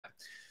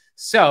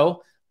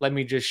So let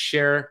me just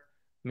share.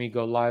 Let me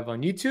go live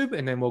on YouTube,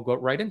 and then we'll go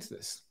right into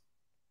this.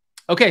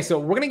 Okay, so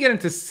we're going to get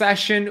into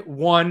session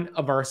 1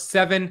 of our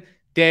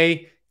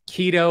 7-day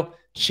keto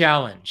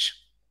challenge.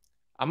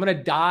 I'm going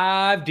to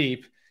dive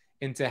deep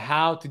into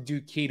how to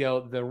do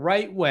keto the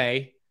right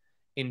way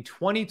in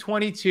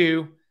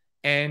 2022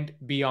 and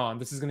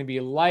beyond. This is going to be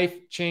a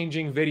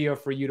life-changing video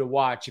for you to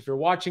watch. If you're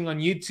watching on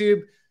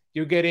YouTube,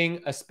 you're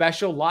getting a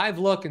special live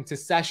look into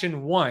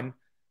session 1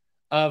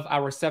 of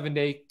our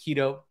 7-day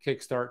keto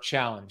kickstart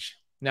challenge.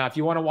 Now, if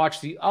you want to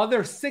watch the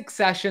other 6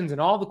 sessions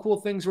and all the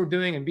cool things we're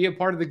doing and be a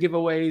part of the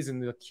giveaways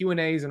and the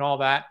Q&As and all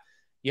that,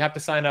 you have to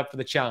sign up for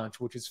the challenge,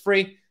 which is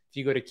free if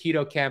you go to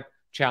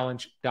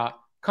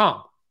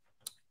ketocampchallenge.com.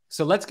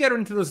 So let's get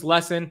into this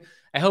lesson.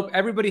 I hope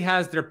everybody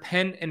has their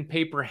pen and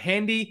paper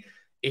handy.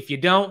 If you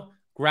don't,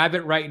 grab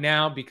it right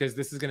now because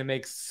this is going to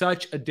make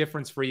such a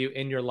difference for you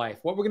in your life.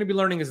 What we're going to be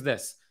learning is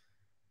this: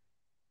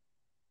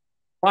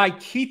 why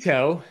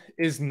keto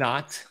is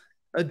not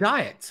a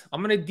diet.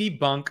 I'm going to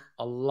debunk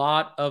a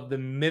lot of the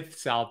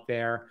myths out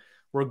there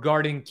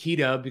regarding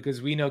keto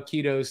because we know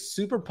keto is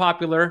super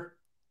popular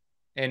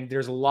and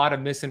there's a lot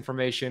of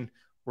misinformation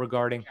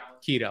regarding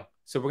keto.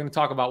 So we're going to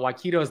talk about why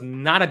keto is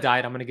not a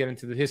diet. I'm going to get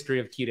into the history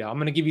of keto. I'm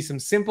going to give you some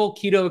simple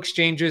keto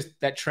exchanges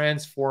that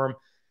transform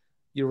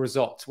your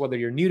results. Whether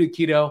you're new to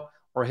keto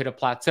or hit a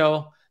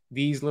plateau,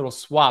 these little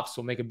swaps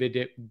will make a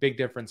big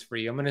difference for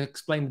you. I'm going to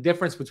explain the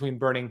difference between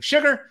burning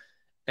sugar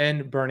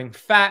and burning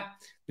fat,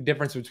 the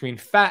difference between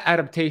fat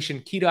adaptation,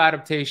 keto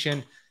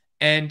adaptation,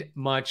 and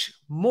much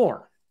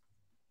more.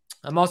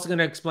 I'm also going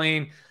to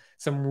explain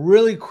some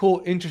really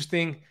cool,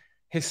 interesting,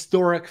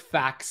 historic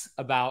facts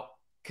about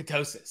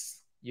ketosis.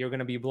 You're going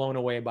to be blown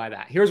away by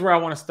that. Here's where I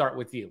want to start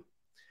with you.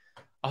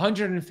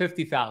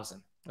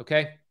 150,000,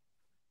 okay?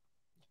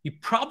 You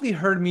probably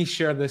heard me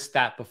share this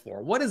stat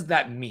before. What does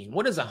that mean?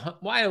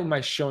 Why am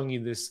I showing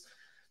you this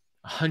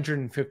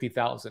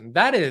 150,000?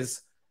 That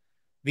is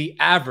the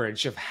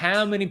average of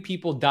how many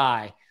people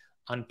die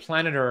on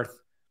planet Earth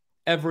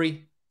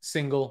every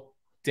single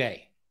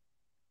day.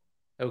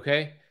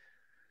 Okay?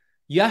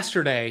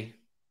 Yesterday,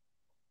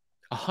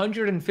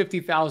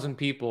 150,000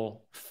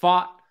 people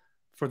fought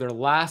for their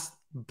last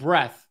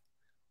breath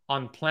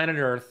on planet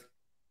Earth,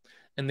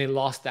 and they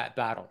lost that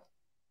battle.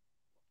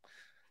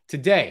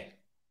 Today,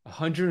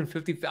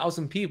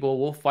 150,000 people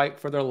will fight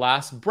for their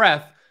last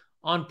breath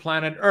on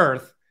planet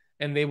Earth,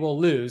 and they will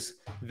lose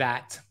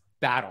that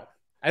battle.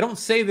 I don't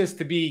say this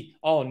to be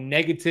all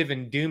negative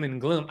and doom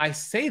and gloom. I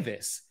say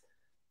this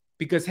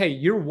because, hey,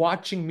 you're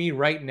watching me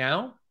right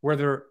now,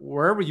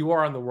 wherever you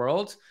are in the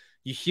world.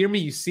 You hear me,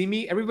 you see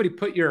me. Everybody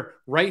put your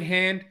right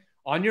hand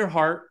on your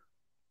heart.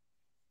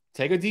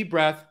 Take a deep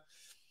breath.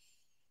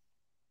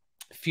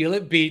 Feel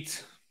it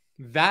beat.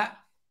 That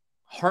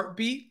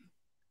heartbeat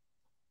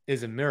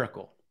is a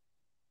miracle.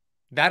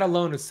 That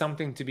alone is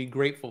something to be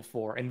grateful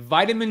for. And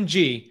vitamin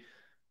G,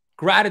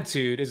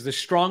 gratitude, is the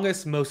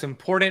strongest, most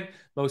important,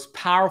 most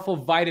powerful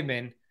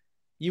vitamin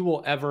you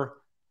will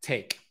ever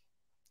take.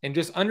 And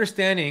just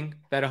understanding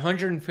that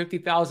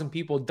 150,000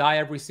 people die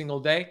every single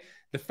day,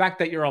 the fact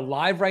that you're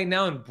alive right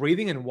now and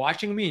breathing and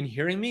watching me and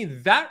hearing me,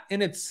 that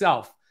in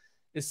itself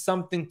is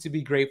something to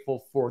be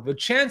grateful for. The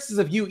chances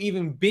of you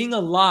even being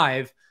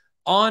alive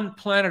on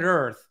planet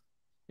Earth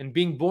and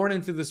being born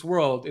into this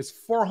world is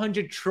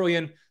 400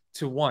 trillion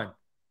to 1.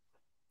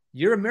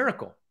 You're a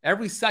miracle.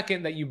 Every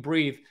second that you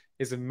breathe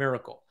is a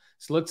miracle.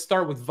 So let's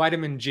start with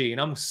vitamin G.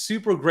 And I'm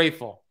super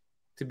grateful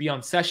to be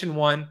on session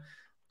 1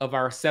 of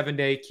our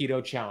 7-day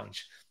keto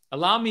challenge.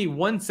 Allow me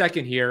 1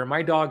 second here.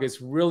 My dog is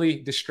really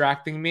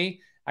distracting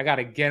me. I got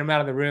to get him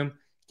out of the room.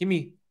 Give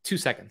me 2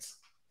 seconds.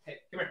 Hey,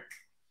 come here.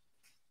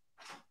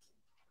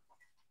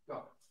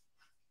 Go.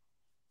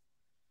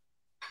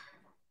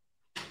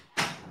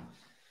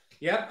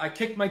 Yep, I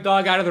kicked my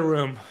dog out of the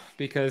room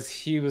because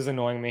he was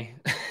annoying me.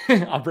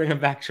 I'll bring him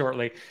back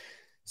shortly.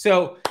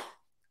 So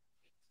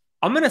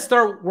I'm going to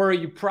start where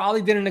you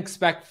probably didn't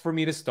expect for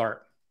me to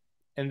start,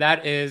 and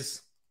that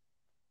is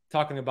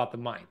talking about the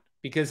mind,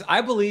 because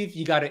I believe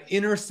you got to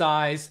inner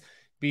size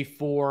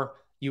before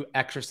you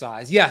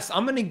exercise. Yes,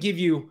 I'm going to give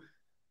you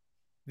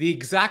the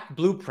exact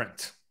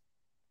blueprint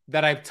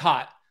that I've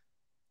taught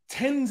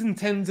tens and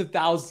tens of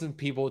thousands of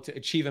people to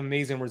achieve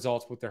amazing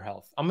results with their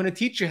health. I'm going to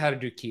teach you how to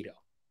do keto.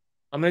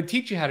 I'm going to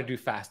teach you how to do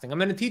fasting. I'm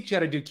going to teach you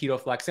how to do keto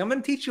flexing. I'm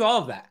going to teach you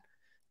all of that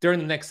during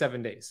the next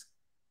 7 days.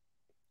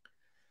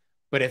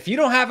 But if you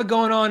don't have it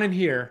going on in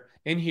here,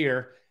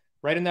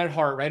 right in that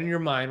heart, right in your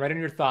mind, right in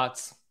your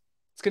thoughts,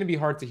 it's going to be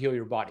hard to heal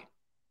your body.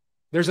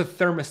 There's a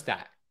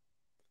thermostat.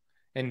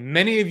 And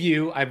many of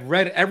you, I've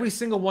read every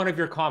single one of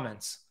your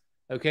comments,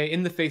 okay,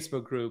 in the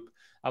Facebook group.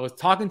 I was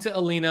talking to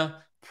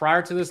Alina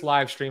prior to this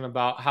live stream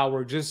about how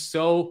we're just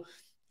so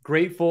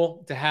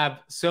grateful to have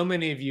so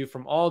many of you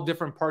from all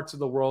different parts of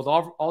the world,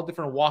 all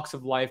different walks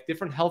of life,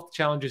 different health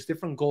challenges,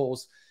 different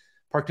goals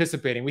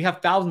participating. We have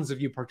thousands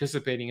of you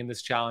participating in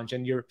this challenge,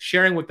 and you're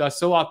sharing with us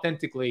so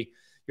authentically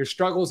your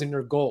struggles and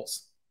your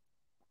goals.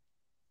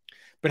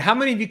 But how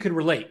many of you could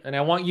relate? And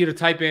I want you to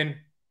type in,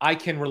 I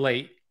can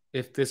relate,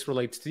 if this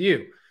relates to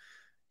you.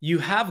 You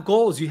have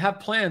goals, you have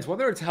plans,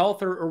 whether it's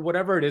health or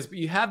whatever it is, but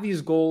you have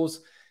these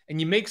goals and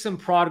you make some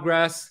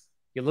progress,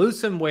 you lose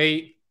some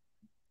weight,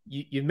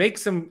 you make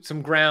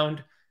some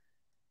ground,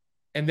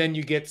 and then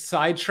you get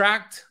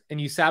sidetracked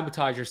and you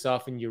sabotage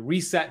yourself and you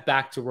reset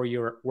back to where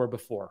you were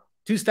before.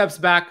 2 steps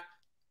back,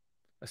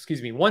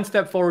 1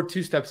 step forward,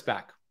 2 steps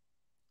back,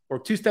 or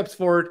 2 steps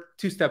forward,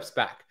 2 steps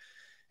back.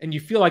 And you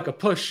feel like a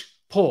push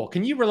pull.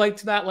 Can you relate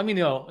to that? Let me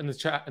know in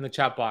the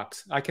chat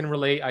box. I can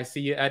relate. I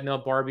see you, Edna,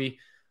 Barbie,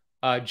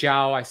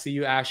 Jao. I see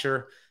you,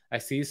 Asher. I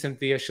see you,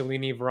 Cynthia,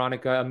 Shalini,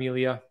 Veronica,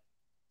 Amelia.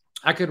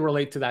 I could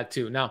relate to that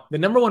too. Now, the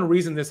number one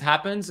reason this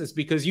happens is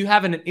because you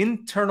have an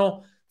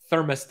internal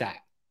thermostat.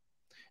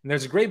 And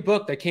there's a great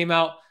book that came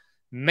out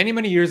many,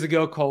 many years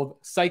ago called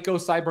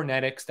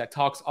Psycho-Cybernetics that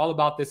talks all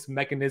about this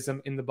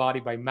mechanism in the body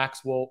by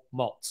Maxwell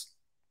Maltz.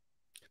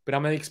 But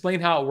I'm going to explain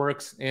how it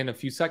works in a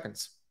few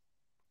seconds.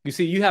 You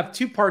see, you have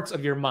 2 parts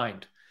of your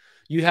mind.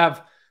 You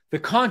have the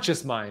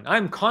conscious mind.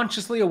 I'm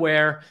consciously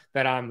aware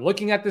that I'm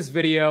looking at this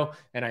video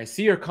and I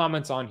see your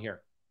comments on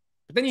here.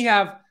 But then you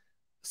have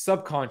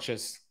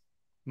subconscious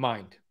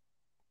mind.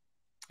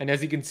 And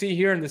as you can see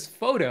here in this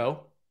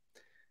photo,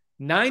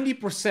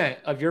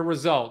 90% of your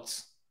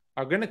results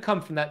are going to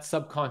come from that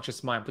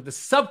subconscious mind. But the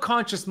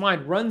subconscious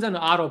mind runs on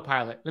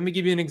autopilot. Let me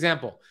give you an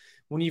example.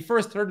 When you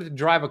first started to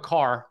drive a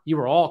car, you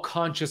were all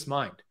conscious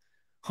mind.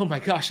 Oh my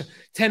gosh,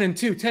 10 and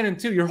 2, 10 and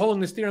 2. You're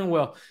holding the steering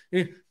wheel,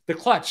 the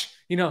clutch,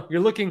 you're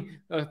looking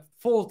a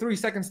full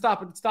 3-second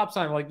stop at the stop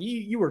sign. Like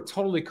you were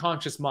totally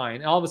conscious mind.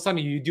 And all of a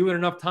sudden you do it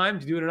enough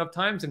times,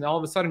 and all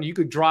of a sudden you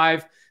could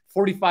drive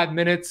 45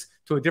 minutes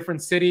to a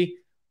different city,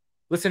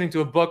 listening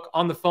to a book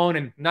on the phone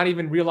and not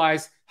even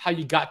realize how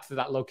you got to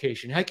that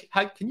location.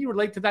 How can you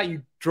relate to that?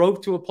 You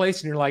drove to a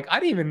place and you're like, I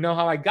didn't even know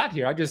how I got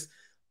here. I just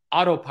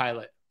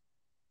autopilot.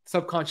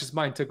 Subconscious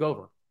mind took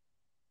over.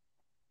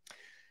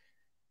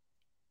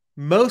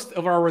 Most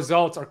of our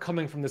results are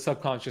coming from the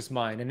subconscious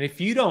mind. And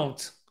if you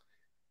don't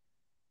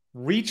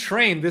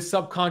retrain this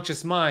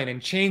subconscious mind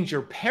and change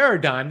your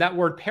paradigm, that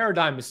word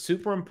paradigm is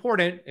super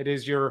important. It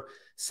is your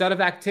set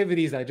of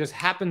activities that just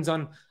happens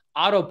on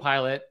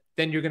autopilot.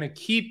 Then you're going to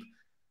keep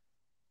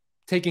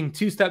taking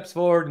 2 steps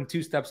forward and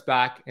 2 steps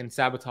back and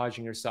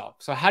sabotaging yourself.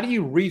 So how do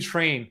you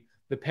retrain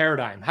the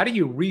paradigm? How do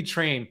you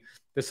retrain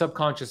the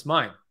subconscious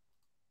mind?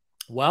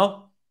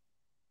 Well,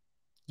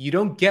 you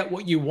don't get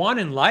what you want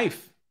in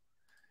life.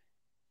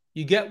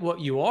 You get what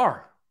you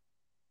are.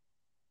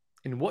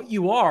 And what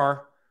you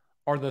are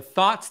the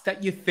thoughts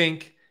that you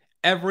think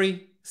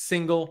every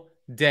single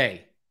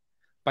day.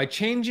 By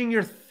changing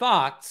your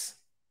thoughts,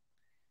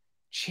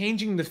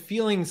 changing the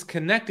feelings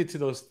connected to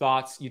those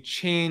thoughts, you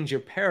change your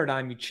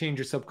paradigm, you change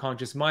your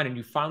subconscious mind, and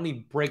you finally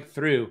break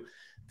through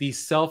these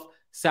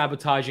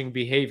self-sabotaging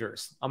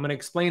behaviors. I'm going to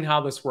explain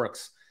how this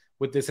works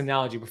with this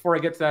analogy. Before I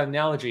get to that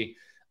analogy,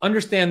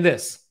 understand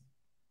this.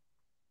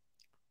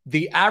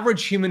 The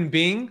average human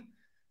being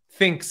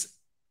thinks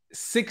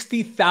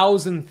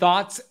 60,000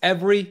 thoughts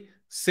every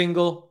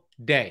single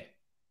day.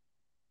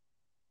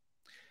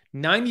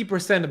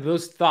 90% of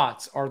those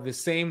thoughts are the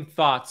same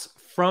thoughts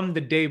from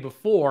the day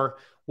before,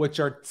 which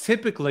are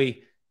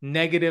typically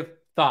negative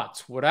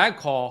thoughts, what I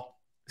call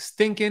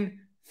stinking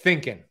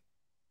thinking.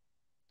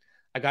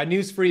 I got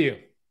news for you.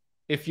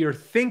 If your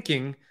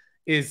thinking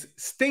is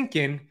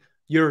stinking,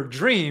 your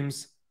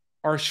dreams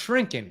are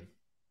shrinking.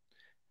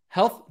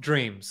 Health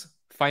dreams,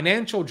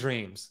 financial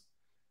dreams,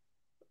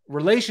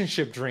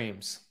 relationship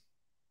dreams,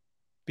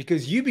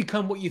 because you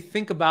become what you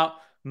think about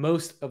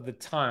most of the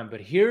time.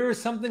 But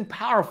here's something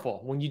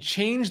powerful. When you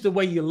change the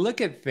way you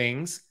look at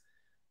things,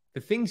 the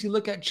things you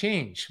look at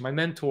change. My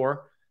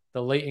mentor,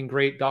 the late and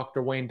great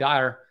Dr. Wayne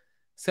Dyer,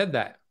 said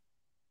that.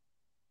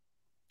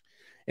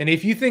 And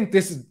if you think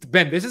this is,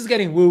 Ben, this is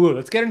getting woo-woo,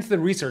 let's get into the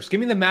research. Give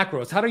me the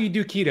macros. How do you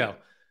do keto?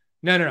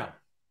 No.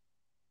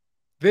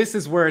 This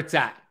is where it's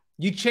at.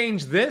 You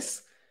change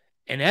this,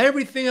 and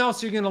everything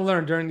else you're going to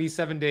learn during these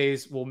 7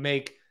 days will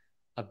make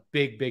a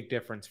big, big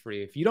difference for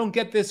you. If you don't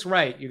get this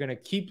right, you're going to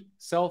keep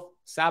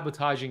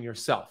self-sabotaging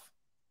yourself.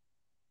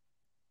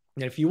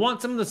 And if you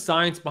want some of the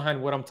science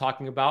behind what I'm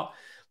talking about,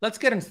 let's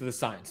get into the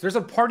science. There's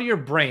a part of your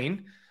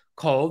brain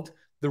called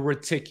the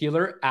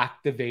reticular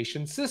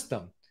activation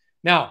system.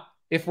 Now,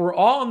 if we're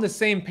all on the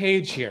same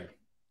page here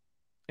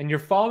and you're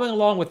following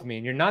along with me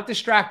and you're not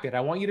distracted,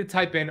 I want you to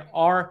type in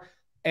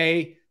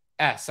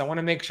RAS. I want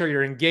to make sure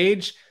you're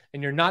engaged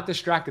and you're not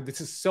distracted. This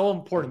is so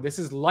important. This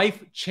is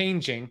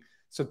life-changing.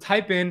 So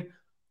type in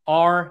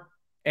RAS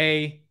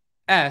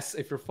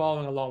if you're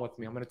following along with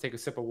me. I'm going to take a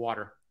sip of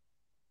water.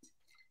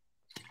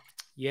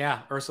 Yeah,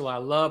 Ursula, I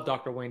love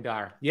Dr. Wayne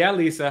Dyer. Yeah,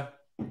 Lisa.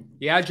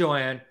 Yeah,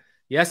 Joanne.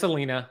 Yes,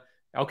 Alina.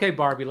 Okay,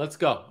 Barbie, let's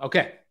go.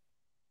 Okay.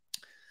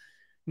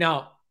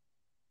 Now,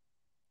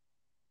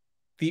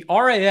 the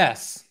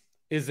RAS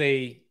is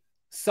a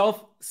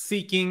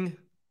self-seeking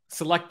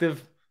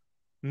selective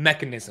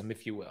mechanism,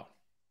 if you will.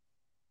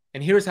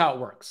 And here's how it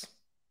works.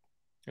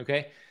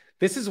 Okay.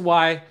 This is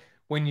why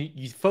when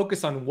you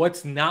focus on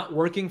what's not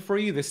working for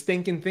you, the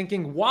stinking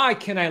thinking, why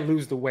can't I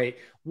lose the weight?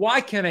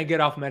 Why can't I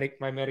get off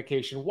my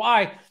medication?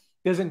 Why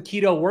doesn't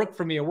keto work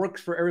for me? It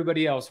works for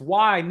everybody else.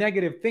 Why?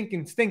 Negative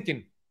thinking,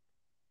 stinking.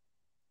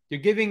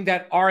 You're giving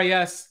that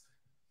RAS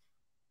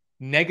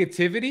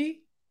negativity,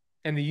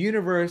 and the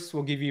universe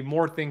will give you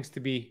more things to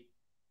be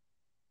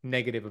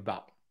negative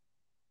about.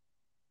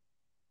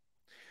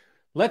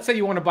 Let's say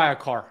you want to buy a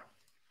car,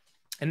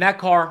 and that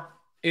car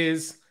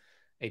is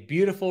a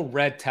beautiful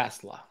red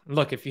Tesla.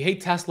 Look, if you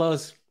hate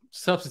Teslas,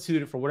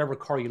 substitute it for whatever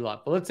car you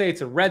love. But let's say it's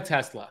a red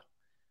Tesla.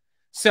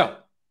 So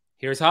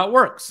here's how it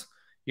works.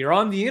 You're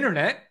on the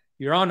internet.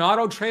 You're on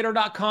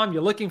autotrader.com.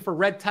 You're looking for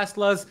red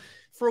Teslas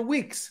for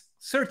weeks,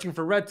 searching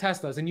for red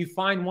Teslas, and you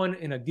find one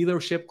in a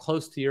dealership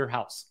close to your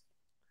house.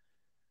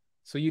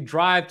 So you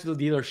drive to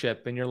the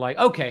dealership, and you're like,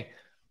 okay,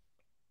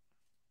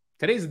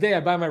 today's the day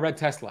I buy my red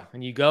Tesla.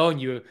 And you go and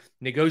you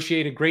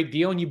negotiate a great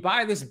deal, and you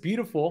buy this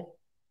beautiful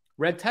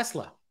red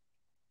Tesla.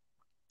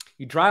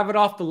 You drive it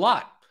off the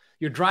lot.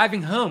 You're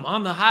driving home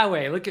on the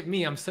highway. Look at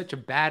me. I'm such a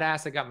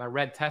badass. I got my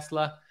red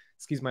Tesla.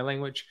 Excuse my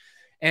language.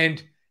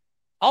 And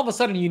all of a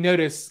sudden you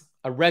notice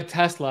a red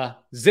Tesla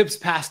zips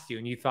past you,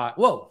 and you thought,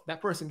 whoa, that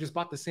person just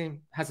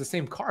has the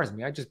same car as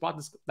me. I just bought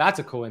this. That's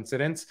a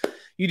coincidence.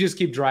 You just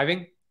keep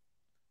driving.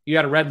 You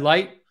got a red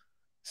light.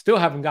 Still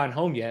haven't gotten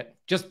home yet.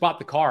 Just bought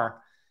the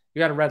car. You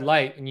got a red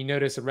light, and you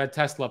notice a red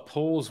Tesla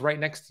pulls right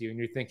next to you, and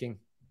you're thinking,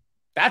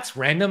 that's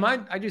random.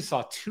 I just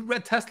saw 2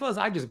 red Teslas.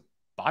 I just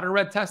bought a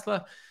red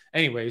Tesla.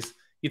 Anyways,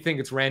 you think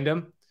it's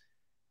random,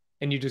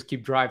 and you just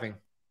keep driving.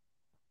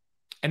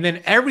 And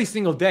then every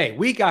single day,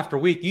 week after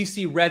week, you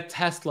see red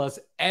Teslas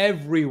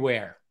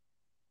everywhere.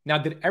 Now,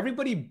 did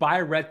everybody buy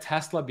a red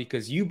Tesla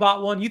because you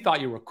bought one? You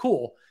thought you were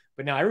cool,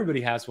 but now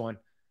everybody has one.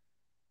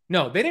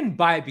 No, they didn't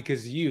buy it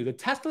because of you.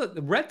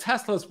 The red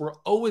Teslas were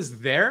always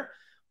there,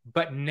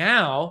 but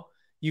now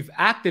you've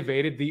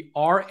activated the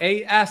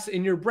RAS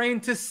in your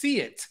brain to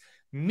see it.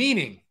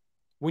 Meaning,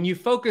 when you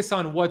focus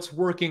on what's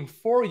working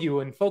for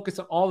you and focus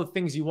on all the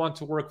things you want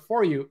to work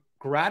for you,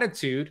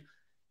 gratitude,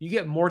 you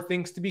get more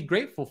things to be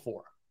grateful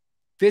for.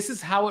 This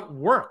is how it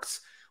works.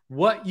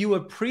 What you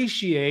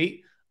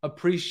appreciate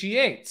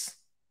appreciates.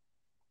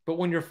 But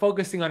when you're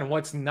focusing on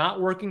what's not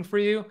working for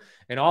you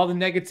and all the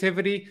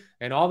negativity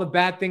and all the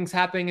bad things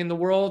happening in the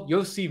world,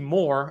 you'll see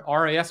more.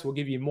 RAS will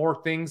give you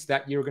more things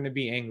that you're going to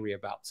be angry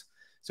about.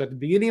 So at the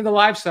beginning of the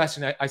live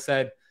session, I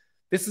said,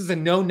 this is a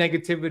no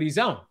negativity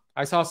zone.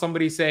 I saw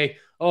somebody say,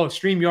 oh,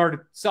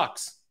 StreamYard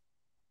sucks.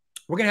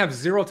 We're going to have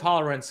zero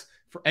tolerance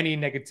for any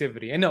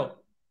negativity. And no,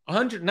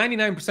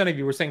 99% of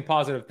you were saying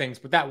positive things,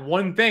 but that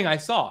one thing I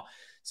saw.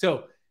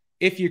 So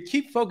if you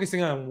keep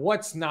focusing on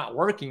what's not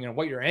working and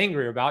what you're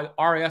angry about,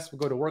 RAS will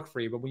go to work for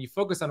you. But when you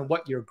focus on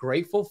what you're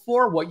grateful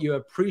for, what you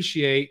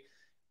appreciate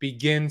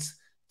begins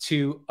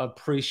to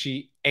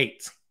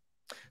appreciate.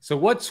 So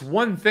what's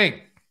one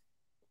thing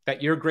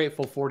that you're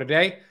grateful for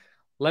today?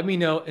 Let me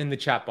know in the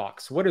chat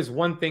box. What is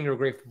one thing you're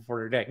grateful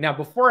for today? Now,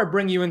 before I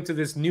bring you into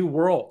this new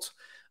world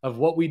of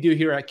what we do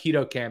here at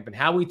Keto Camp and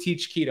how we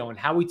teach keto and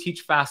how we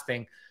teach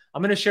fasting,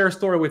 I'm going to share a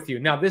story with you.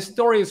 Now, this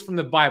story is from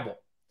the Bible.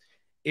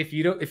 If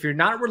you're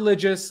not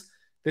religious,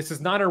 this is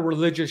not a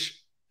religious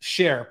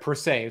share per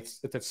se.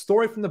 It's a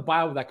story from the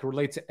Bible that can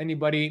relate to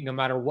anybody, no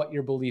matter what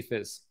your belief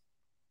is.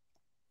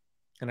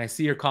 And I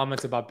see your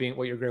comments about being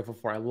what you're grateful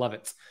for. I love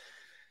it.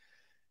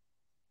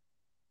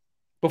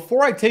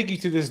 Before I take you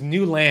to this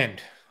new land,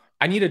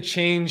 I need to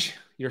change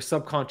your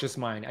subconscious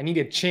mind. I need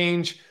to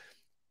change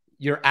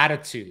your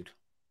attitude.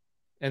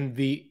 And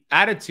the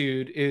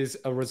attitude is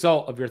a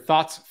result of your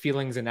thoughts,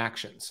 feelings, and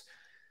actions.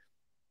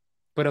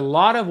 But a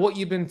lot of what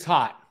you've been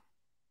taught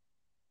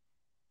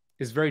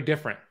is very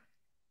different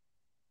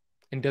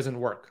and doesn't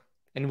work.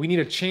 And we need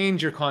to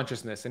change your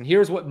consciousness. And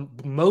here's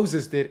what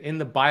Moses did in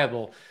the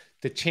Bible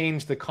to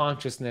change the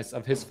consciousness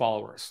of his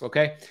followers,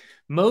 okay?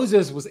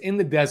 Moses was in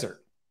the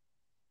desert.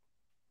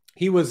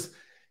 He was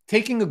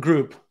taking a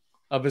group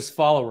of his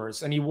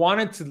followers, and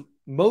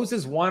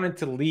Moses wanted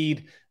to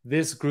lead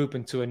this group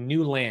into a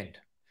new land.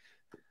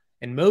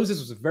 And Moses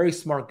was a very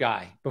smart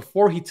guy.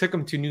 Before he took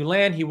them to new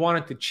land, he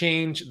wanted to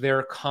change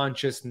their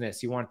consciousness.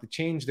 He wanted to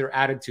change their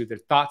attitude, their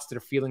thoughts, their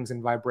feelings,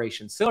 and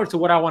vibrations, similar to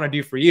what I want to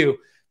do for you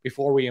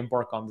before we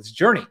embark on this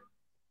journey.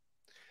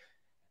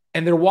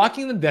 And they're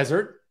walking in the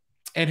desert,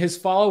 and his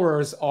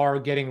followers are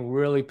getting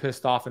really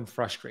pissed off and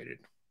frustrated.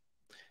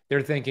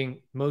 They're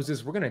thinking,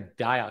 Moses, we're going to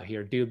die out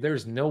here, dude.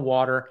 There's no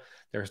water.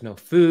 There's no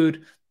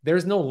food.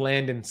 There's no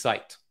land in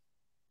sight.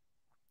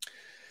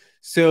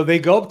 So they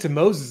go up to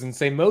Moses and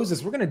say,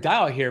 Moses, we're going to die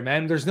out here,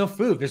 man. There's no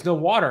food. There's no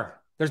water.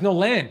 There's no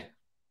land.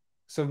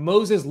 So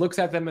Moses looks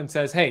at them and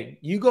says, hey,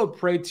 you go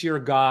pray to your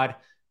God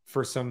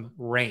for some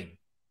rain.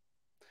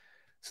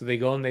 So they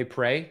go and they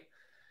pray.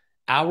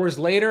 Hours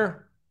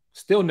later,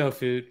 still no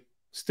food,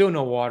 still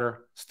no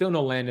water, still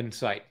no land in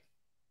sight.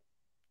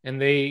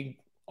 And they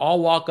all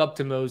walk up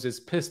to Moses,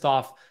 pissed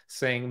off,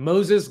 saying,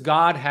 Moses,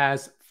 God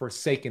has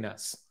forsaken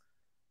us.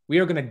 We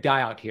are going to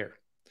die out here.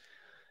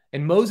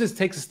 And Moses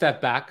takes a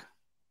step back,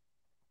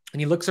 And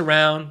he looks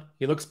around,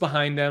 he looks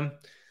behind him,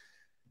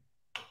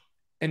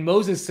 and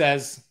Moses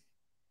says,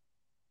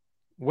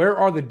 "Where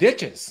are the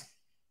ditches?"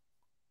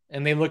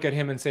 And they look at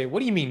him and say, "What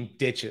do you mean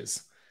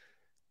ditches?"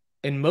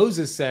 And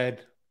Moses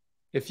said,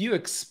 "If you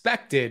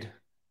expected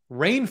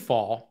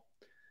rainfall,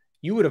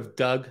 you would have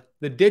dug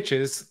the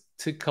ditches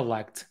to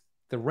collect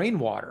the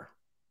rainwater."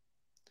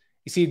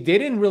 You see, they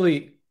didn't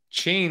really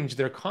change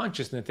their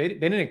consciousness. They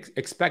didn't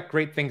expect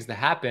great things to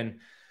happen.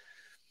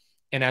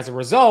 And as a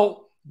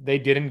result, they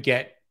didn't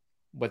get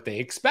what they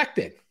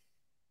expected.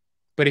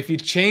 But if you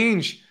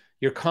change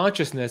your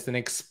consciousness and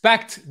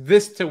expect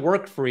this to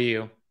work for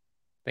you,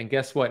 then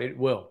guess what? It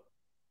will.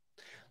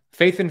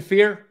 Faith and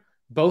fear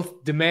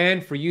both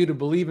demand for you to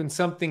believe in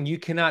something you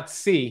cannot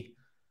see.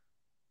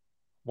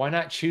 Why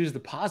not choose the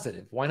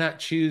positive? Why not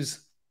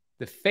choose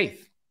the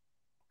faith?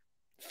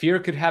 Fear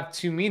could have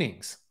two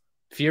meanings.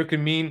 Fear could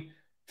mean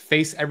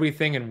face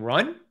everything and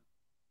run,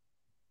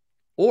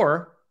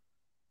 or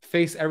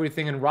face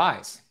everything and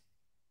rise.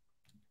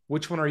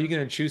 Which one are you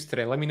going to choose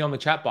today? Let me know in the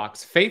chat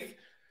box. Faith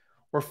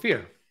or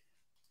fear?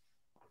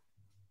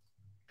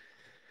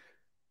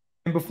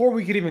 And before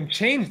we could even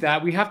change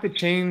that, we have to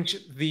change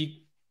the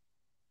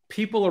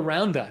people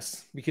around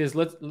us, because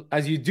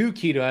as you do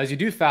keto, as you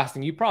do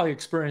fasting, you probably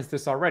experienced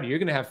this already. You're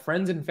going to have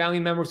friends and family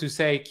members who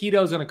say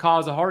keto is going to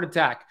cause a heart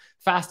attack.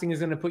 Fasting is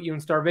going to put you in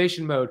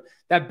starvation mode.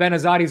 That Ben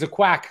Azadi is a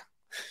quack.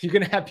 You're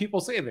going to have people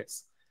say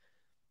this.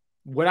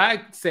 What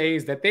I say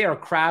is that they are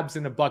crabs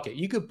in a bucket.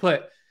 You could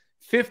put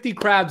 50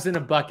 crabs in a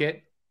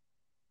bucket,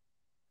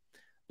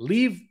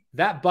 leave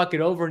that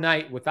bucket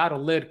overnight without a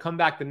lid, come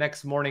back the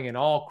next morning, and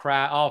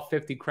all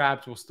 50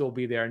 crabs will still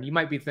be there. And you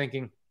might be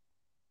thinking,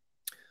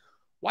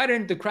 why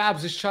didn't the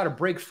crabs just try to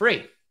break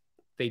free?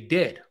 They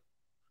did.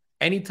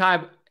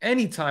 Anytime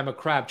a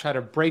crab tried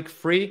to break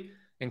free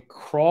and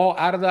crawl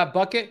out of that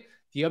bucket,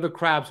 the other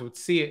crabs would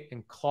see it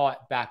and claw it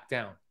back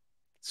down.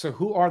 So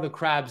who are the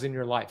crabs in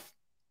your life?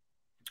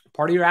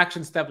 Part of your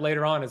action step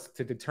later on is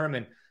to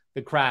determine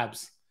the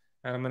crabs.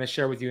 And I'm going to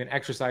share with you an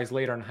exercise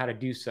later on how to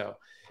do so.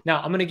 Now,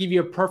 I'm going to give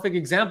you a perfect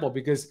example,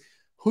 because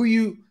who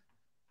you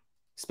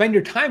spend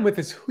your time with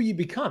is who you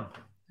become.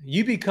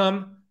 You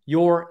become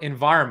your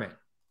environment.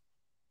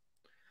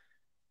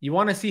 You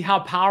want to see how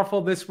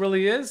powerful this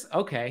really is?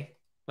 Okay,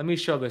 let me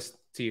show this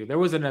to you. There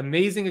was an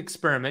amazing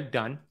experiment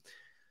done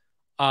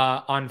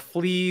on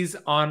fleas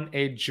in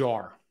a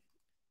jar,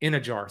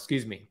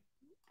 excuse me.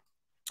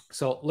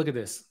 So look at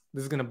this.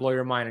 This is going to blow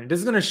your mind. And this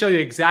is going to show you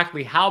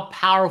exactly how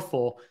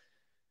powerful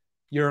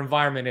your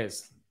environment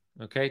is.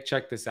 Okay,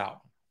 check this out.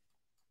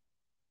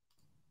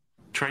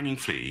 Training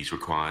fleas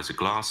requires a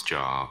glass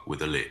jar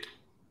with a lid.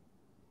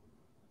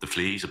 The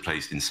fleas are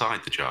placed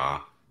inside the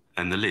jar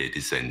and the lid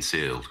is then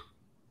sealed.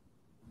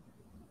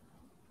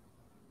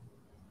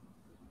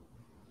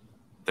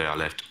 They are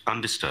left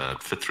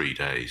undisturbed for 3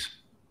 days.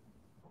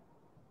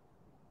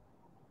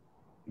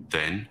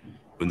 Then,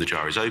 when the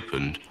jar is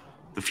opened,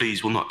 the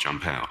fleas will not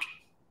jump out.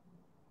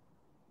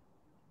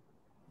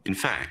 In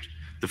fact,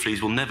 the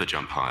fleas will never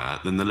jump higher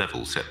than the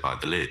level set by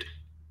the lid.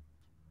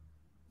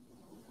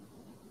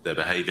 Their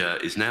behavior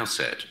is now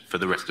set for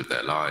the rest of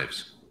their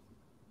lives.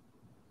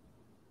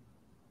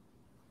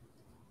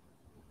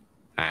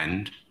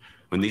 And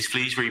when these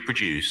fleas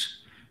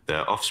reproduce,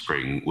 their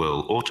offspring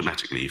will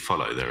automatically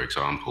follow their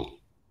example.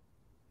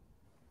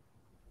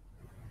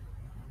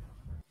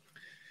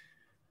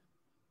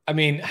 I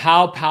mean,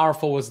 how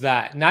powerful was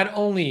that? Not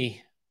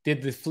only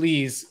did the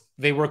fleas,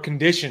 they were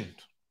conditioned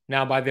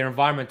now by their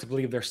environment to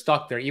believe they're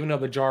stuck there, even though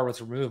the jar was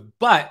removed,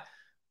 but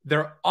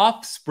their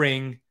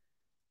offspring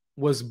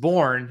was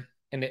born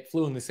and it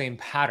flew in the same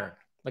pattern.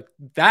 Like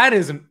that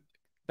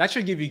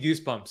should give you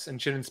goosebumps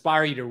and should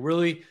inspire you to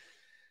really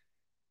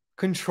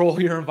control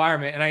your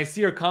environment. And I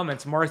see your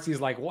comments. Marcy's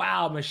like,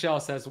 wow. Michelle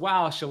says,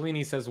 wow.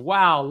 Shalini says,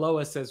 wow.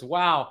 Lois says,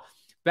 wow.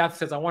 Beth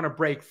says, I want to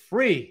break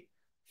free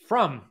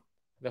from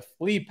the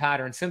flea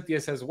pattern. Cynthia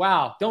says,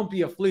 wow. Don't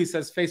be a flea,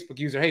 says Facebook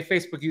user. Hey,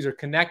 Facebook user,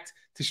 connect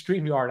to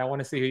StreamYard. I want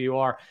to see who you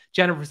are.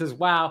 Jennifer says,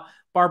 wow.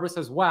 Barbara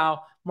says,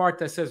 wow.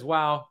 Martha says,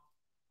 wow.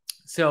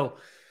 So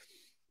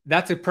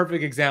that's a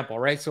perfect example,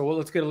 right? So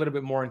let's get a little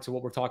bit more into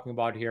what we're talking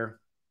about here.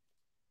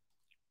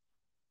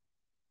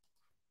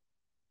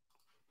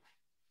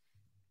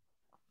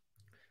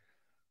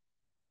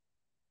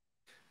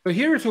 So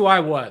here's who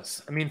I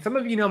was. I mean, some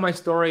of you know my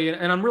story,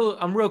 and I'm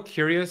real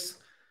curious,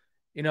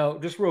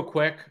 just real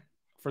quick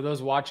for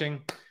those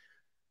watching.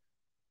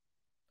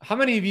 How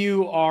many of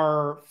you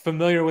are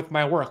familiar with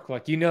my work?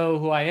 Like, you know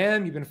who I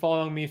am? You've been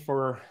following me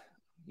for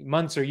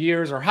months or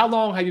years, or how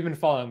long have you been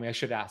following me? I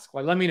should ask.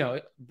 Like, let me know.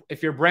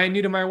 If you're brand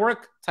new to my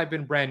work, type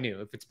in brand new.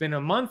 If it's been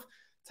a month,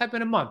 type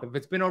in a month. If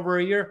it's been over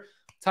a year,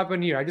 type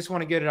in a year. I just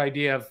want to get an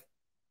idea of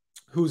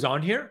who's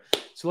on here.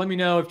 So let me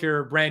know if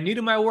you're brand new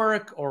to my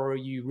work, or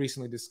you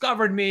recently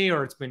discovered me,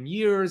 or it's been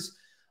years.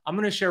 I'm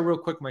going to share real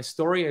quick my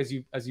story as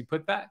you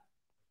put that.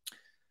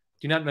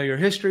 Do not know your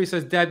history,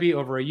 says Debbie.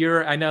 Over a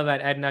year. I know that.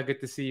 Edna,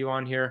 good to see you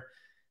on here.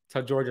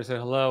 Tell Georgia, say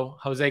hello.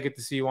 Jose, good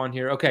to see you on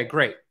here. Okay,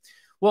 great.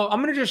 Well,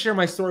 I'm going to just share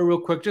my story real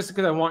quick, just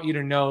because I want you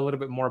to know a little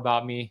bit more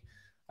about me.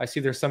 I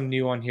see there's some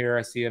new on here.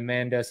 I see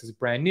Amanda says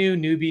brand new,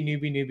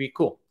 newbie.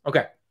 Cool.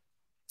 Okay.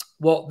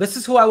 Well, this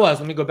is who I was.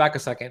 Let me go back a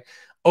second.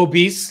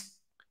 Obese,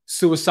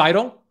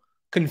 suicidal,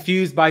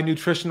 confused by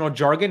nutritional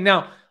jargon.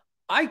 Now,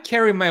 I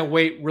carry my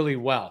weight really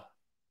well,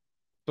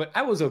 but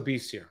I was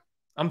obese here.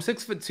 I'm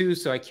 6'2",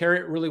 so I carry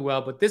it really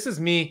well. But this is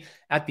me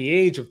at the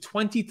age of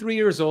 23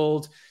 years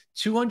old,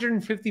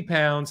 250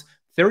 pounds,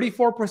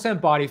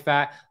 34% body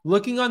fat,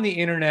 looking on the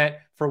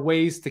internet for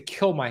ways to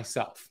kill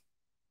myself.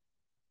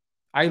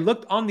 I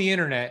looked on the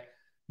internet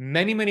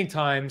many, many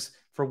times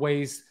for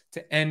ways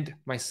to end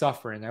my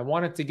suffering. I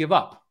wanted to give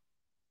up.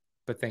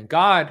 But thank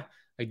God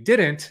I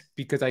didn't,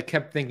 because I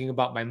kept thinking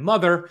about my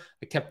mother.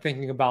 I kept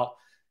thinking about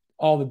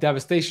all the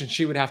devastation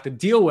she would have to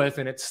deal with,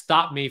 and it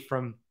stopped me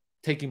from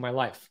taking my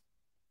life.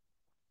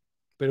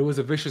 But it was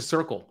a vicious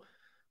circle.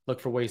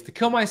 Look for ways to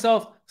kill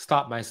myself,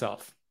 stop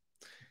myself.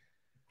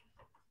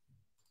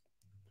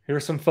 Here are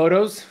some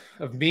photos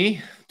of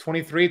me,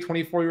 23,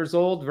 24 years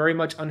old, very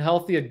much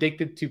unhealthy,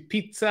 addicted to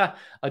pizza,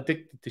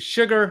 addicted to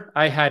sugar.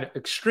 I had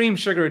extreme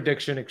sugar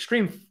addiction,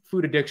 extreme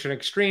food addiction,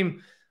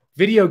 extreme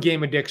video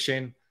game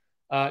addiction,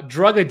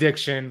 drug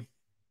addiction.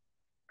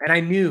 And I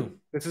knew,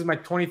 this is my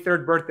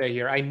 23rd birthday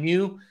here, I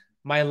knew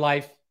my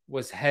life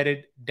was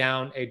headed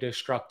down a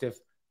destructive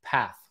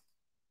path.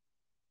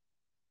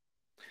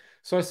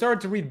 So I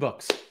started to read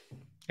books.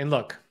 And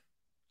look,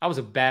 I was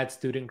a bad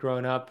student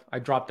growing up. I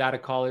dropped out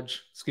of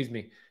college.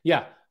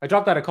 I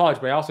dropped out of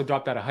college, but I also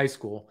dropped out of high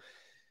school.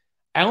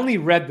 I only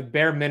read the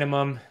bare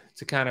minimum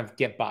to kind of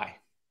get by.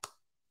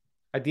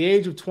 At the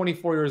age of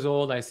 24 years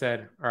old, I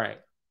said, all right,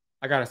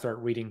 I got to start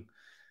reading,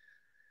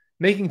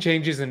 making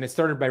changes, and it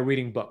started by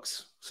reading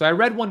books. So I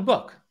read one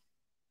book,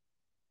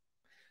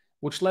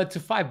 which led to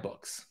 5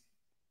 books,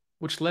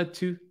 which led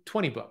to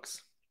 20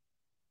 books.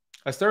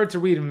 I started to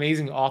read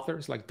amazing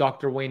authors like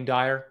Dr. Wayne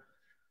Dyer,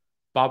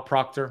 Bob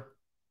Proctor,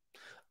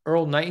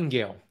 Earl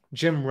Nightingale,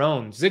 Jim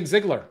Rohn, Zig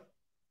Ziglar,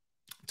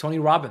 Tony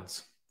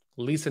Robbins,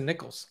 Lisa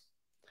Nichols,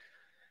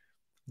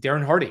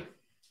 Darren Hardy,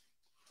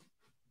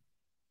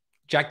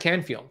 Jack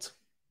Canfield.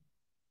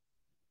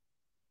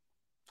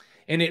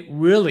 And it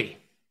really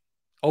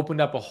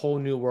opened up a whole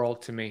new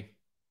world to me.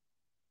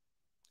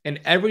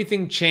 And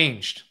everything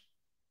changed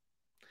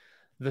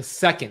the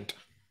second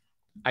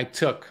I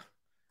took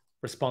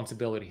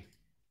responsibility.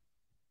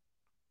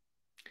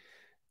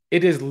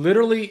 It is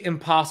literally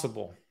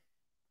impossible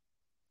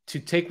to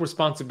take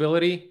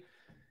responsibility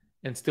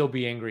and still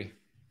be angry.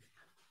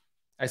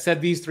 I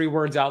said these 3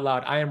 words out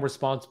loud: I am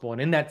responsible.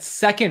 And in that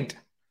second,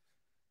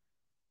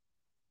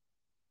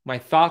 my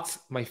thoughts,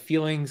 my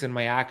feelings, and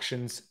my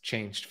actions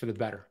changed for the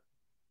better.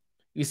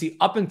 You see,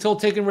 up until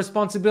taking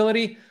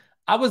responsibility,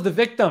 I was the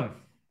victim.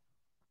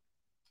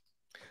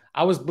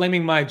 I was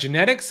blaming my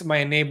genetics, my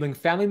enabling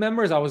family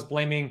members. I was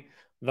blaming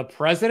the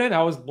president.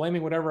 I was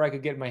blaming whatever I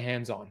could get my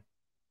hands on.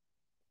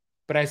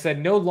 But I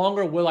said, no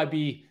longer will I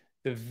be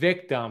the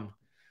victim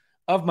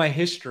of my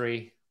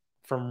history.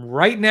 From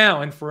right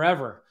now and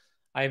forever,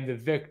 I am the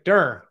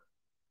victor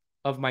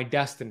of my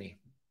destiny.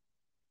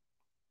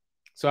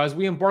 So as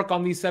we embark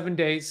on these 7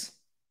 days,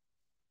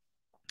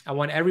 I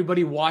want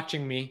everybody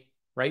watching me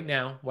right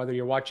now, whether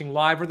you're watching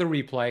live or the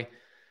replay,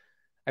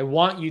 I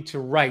want you to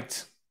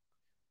write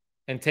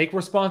and take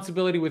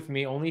responsibility with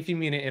me, only if you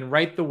mean it, and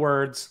write the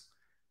words,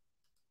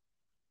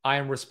 I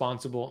am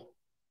responsible,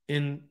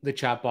 in the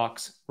chat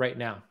box right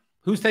now.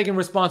 Who's taking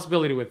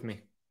responsibility with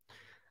me?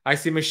 I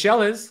see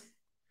Michelle is.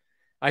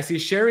 I see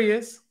Sherry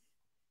is.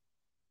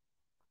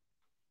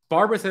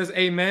 Barbara says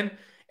amen.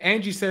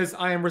 Angie says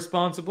I am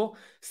responsible.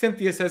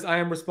 Cynthia says I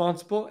am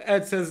responsible.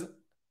 Ed says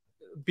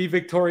be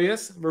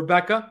victorious.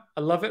 Rebecca,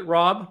 I love it.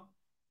 Rob,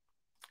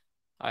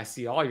 I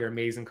see all your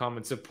amazing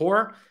comments.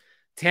 Support.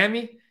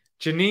 Tammy,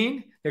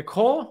 Janine,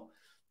 Nicole,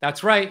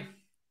 that's right.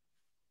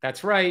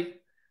 That's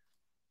right.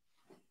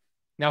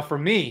 Now for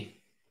me,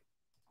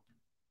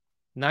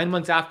 9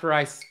 months after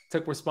I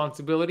took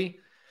responsibility,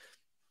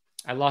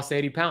 I lost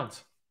 80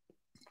 pounds.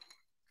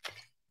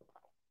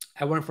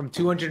 I went from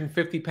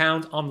 250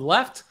 pounds on the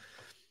left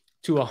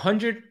to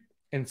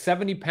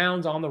 170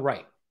 pounds on the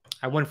right.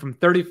 I went from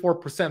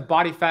 34%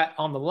 body fat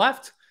on the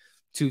left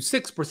to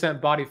 6%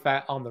 body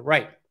fat on the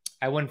right.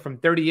 I went from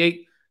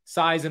 38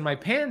 size in my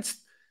pants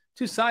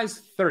to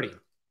size 30.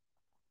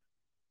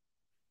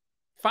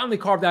 Finally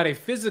carved out a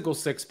physical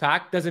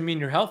 6-pack. Doesn't mean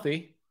you're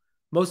healthy.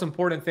 Most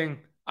important thing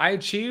I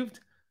achieved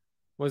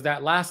was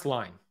that last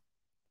line.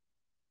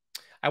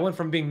 I went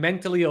from being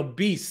mentally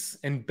obese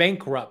and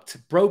bankrupt,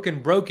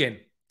 broken,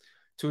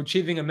 to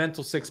achieving a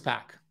mental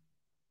 6-pack.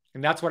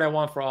 And that's what I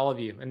want for all of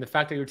you. And the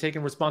fact that you're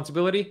taking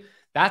responsibility,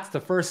 that's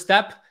the first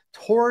step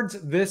towards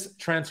this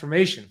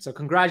transformation. So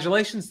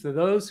congratulations to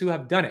those who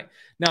have done it.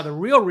 Now, the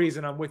real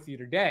reason I'm with you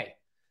today,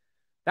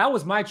 that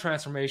was my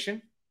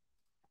transformation.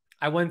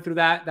 I went through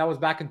that. That was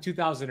back in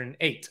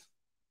 2008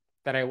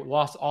 that I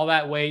lost all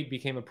that weight,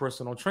 became a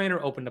personal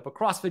trainer, opened up a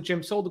CrossFit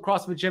gym, sold the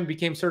CrossFit gym,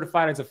 became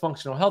certified as a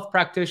functional health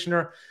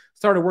practitioner,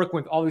 started working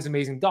with all these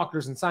amazing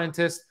doctors and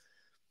scientists.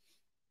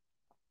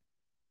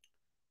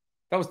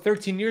 That was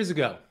 13 years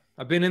ago.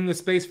 I've been in this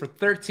space for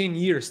 13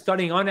 years,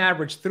 studying on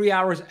average 3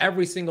 hours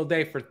every single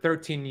day for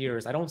 13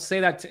 years. I don't say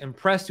that to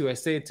impress you. I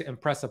say it to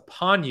impress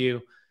upon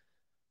you.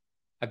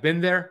 I've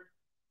been there.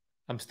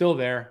 I'm still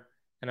there.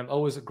 And I'm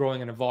always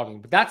growing and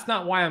evolving. But that's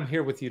not why I'm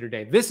here with you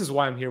today. This is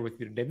why I'm here with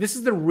you today. This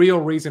is the real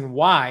reason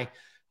why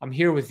I'm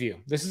here with you.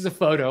 This is a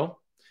photo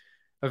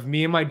of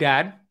me and my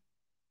dad.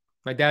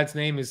 My dad's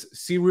name is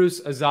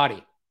Sirus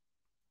Azadi.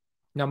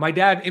 Now, my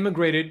dad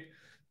immigrated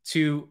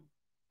to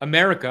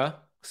America,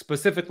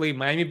 specifically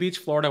Miami Beach,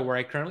 Florida, where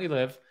I currently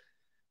live,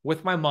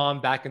 with my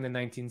mom back in the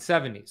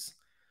 1970s.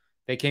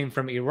 They came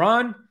from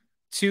Iran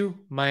to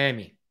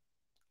Miami.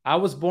 I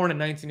was born in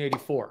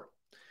 1984.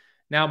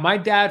 Now, my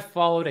dad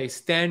followed a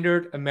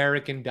standard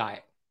American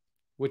diet,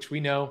 which we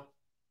know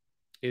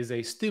is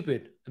a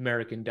stupid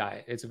American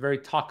diet. It's a very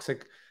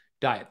toxic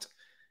diet.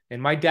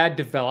 And my dad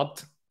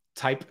developed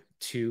type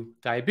 2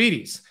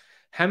 diabetes.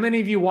 How many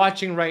of you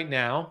watching right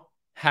now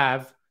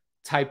have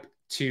type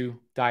 2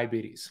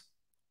 diabetes?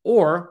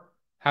 Or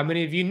how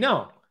many of you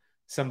know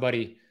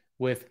somebody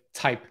with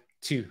type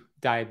 2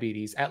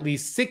 diabetes? At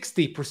least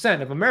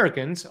 60% of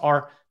Americans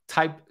are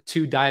type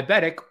 2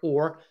 diabetic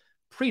or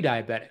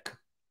pre-diabetic.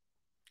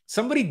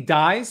 Somebody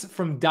dies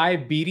from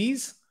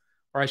diabetes,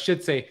 or I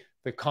should say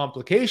the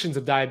complications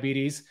of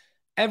diabetes,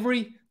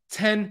 every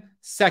 10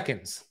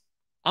 seconds.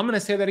 I'm going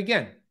to say that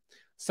again.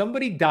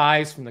 Somebody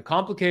dies from the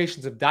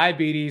complications of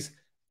diabetes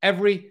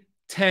every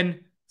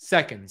 10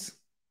 seconds.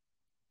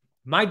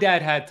 My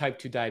dad had type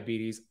 2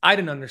 diabetes. I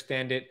didn't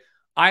understand it.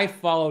 I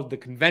followed the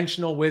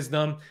conventional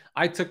wisdom.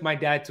 I took my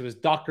dad to his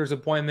doctor's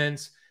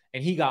appointments,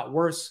 and he got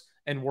worse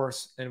and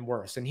worse and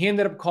worse. And he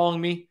ended up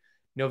calling me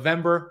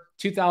November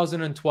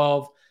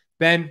 2012.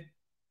 Ben,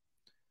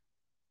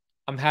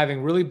 I'm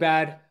having really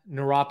bad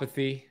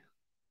neuropathy.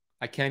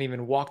 I can't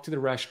even walk to the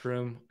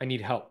restroom. I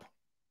need help.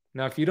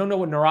 Now, if you don't know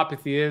what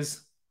neuropathy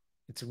is,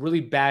 it's really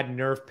bad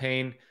nerve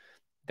pain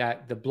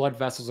that the blood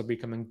vessels are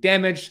becoming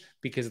damaged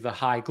because of the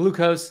high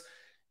glucose,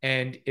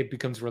 and it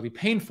becomes really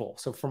painful.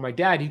 So for my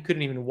dad, he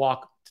couldn't even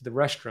walk to the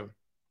restroom.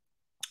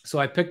 So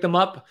I picked him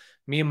up.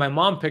 Me and my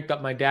mom picked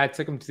up my dad,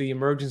 took him to the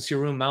emergency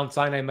room, Mount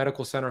Sinai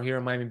Medical Center here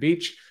in Miami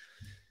Beach.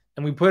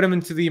 And we put him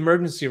into the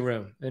emergency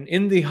room. And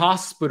in the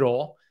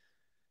hospital,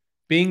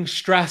 being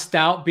stressed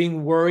out,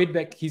 being worried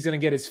that he's going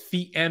to get his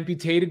feet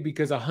amputated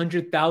because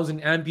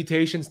 100,000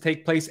 amputations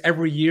take place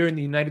every year in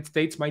the United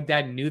States. My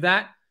dad knew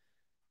that.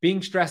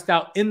 Being stressed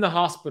out in the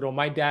hospital,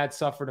 my dad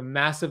suffered a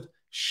massive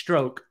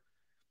stroke,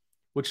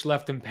 which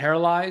left him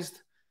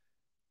paralyzed,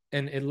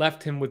 and it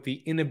left him with the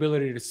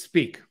inability to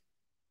speak.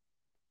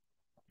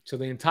 So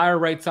the entire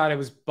right side of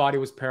his body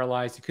was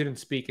paralyzed. He couldn't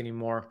speak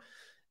anymore.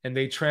 And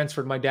they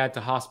transferred my dad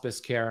to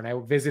hospice care. And I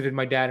visited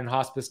my dad in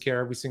hospice care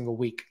every single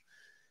week.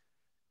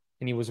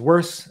 And he was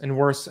worse and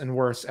worse and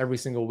worse every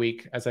single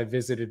week as I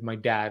visited my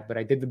dad. But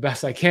I did the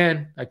best I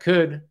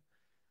could.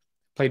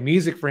 Played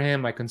music for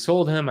him. I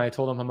consoled him. I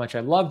told him how much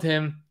I loved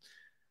him.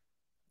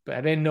 But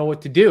I didn't know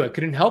what to do. I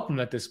couldn't help him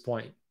at this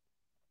point.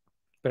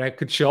 But I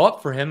could show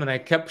up for him, and I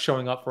kept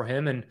showing up for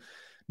him. And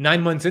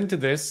 9 months into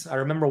this, I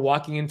remember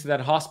walking into that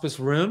hospice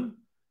room.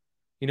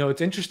 You know,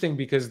 it's interesting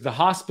because the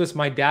hospice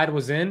my dad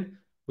was in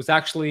was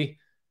actually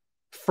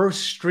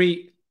First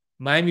Street,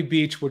 Miami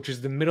Beach, which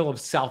is the middle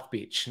of South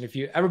Beach. And if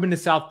you've ever been to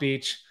South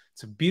Beach,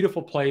 it's a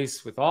beautiful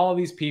place with all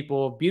these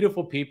people,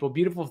 beautiful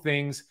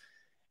things.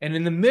 And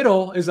in the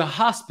middle is a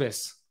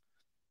hospice.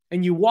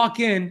 And you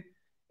walk in,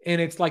 and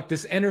it's like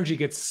this energy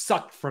gets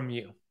sucked from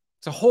you.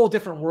 It's a whole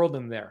different world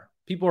in there.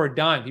 People are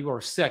dying. People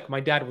are sick.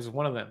 My dad was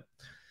one of them.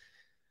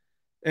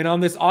 And on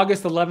this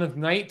August 11th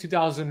night,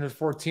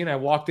 2014, I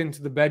walked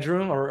into the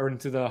bedroom or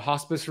into the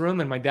hospice room,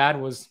 and my dad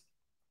was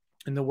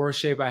in the worst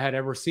shape I had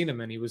ever seen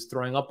him in. He was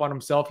throwing up on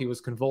himself. He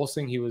was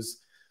convulsing. He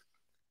was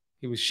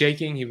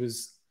shaking. He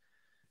was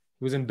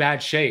in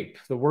bad shape,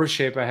 the worst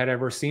shape I had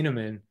ever seen him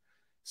in.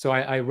 So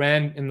I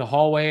ran in the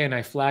hallway, and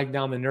I flagged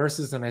down the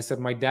nurses, and I said,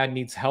 my dad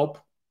needs help.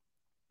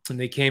 And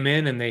they came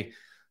in, and they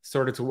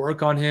started to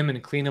work on him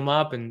and clean him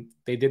up, and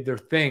they did their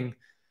thing.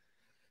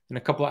 And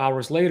a couple of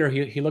hours later,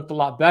 he looked a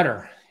lot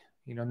better.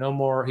 You know, no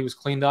more, he was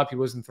cleaned up. He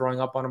wasn't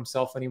throwing up on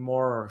himself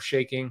anymore or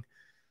shaking.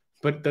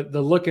 But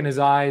the look in his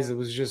eyes, it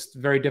was just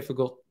very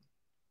difficult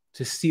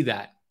to see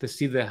that, to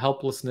see the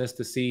helplessness,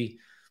 to see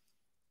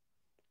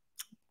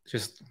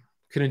just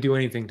couldn't do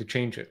anything to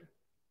change it.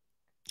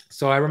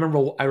 So I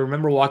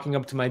remember walking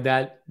up to my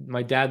dad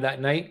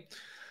that night,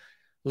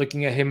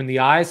 looking at him in the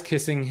eyes,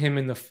 kissing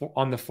him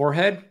on the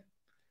forehead.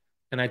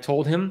 And I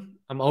told him,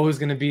 I'm always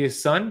going to be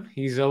his son.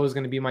 He's always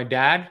going to be my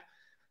dad.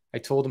 I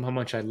told him how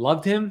much I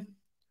loved him.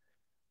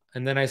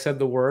 And then I said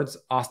the words,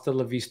 hasta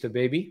la vista,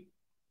 baby.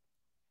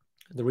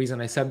 The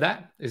reason I said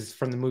that is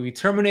from the movie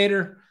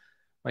Terminator.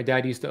 My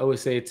dad used to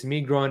always say it to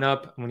me growing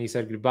up. When he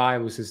said goodbye,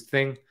 it was his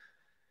thing.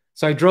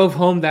 So I drove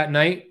home that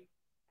night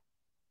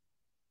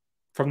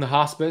from the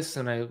hospice,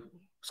 and I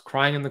was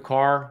crying in the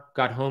car.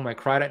 Got home, I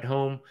cried at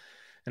home,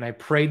 and I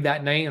prayed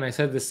that night. And I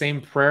said the same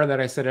prayer that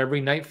I said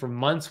every night for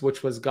months,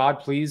 which was, God,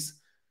 please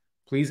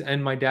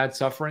end my dad's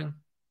suffering.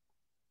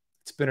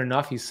 It's been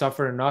enough. He's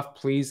suffered enough.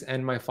 Please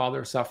end my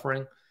father's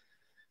suffering.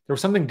 There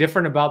was something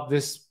different about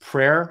this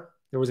prayer.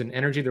 There was an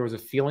energy. There was a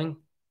feeling.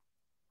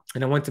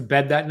 And I went to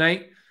bed that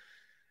night.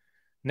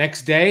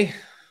 Next day,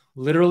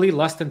 literally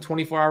less than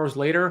 24 hours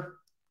later,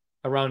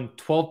 around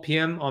 12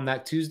 p.m. on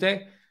that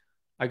Tuesday,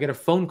 I get a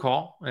phone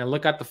call. And I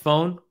look at the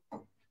phone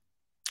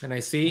and I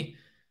see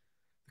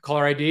the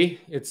caller ID.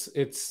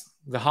 It's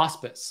the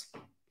hospice.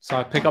 So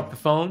I pick up the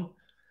phone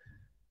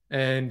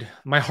and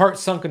my heart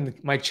sunk in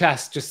my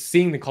chest just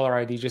seeing the caller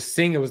ID, just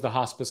seeing it was the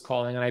hospice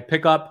calling. And I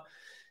pick up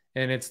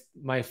and it's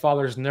my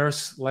father's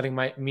nurse letting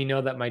me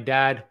know that my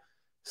dad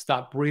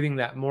stopped breathing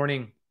that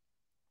morning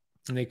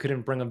and they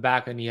couldn't bring him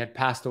back and he had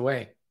passed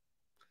away.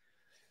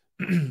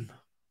 And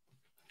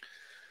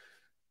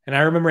I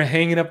remember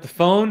hanging up the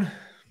phone.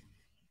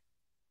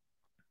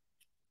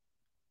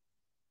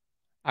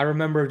 I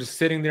remember just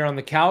sitting there on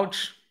the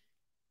couch.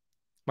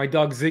 My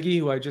dog Ziggy,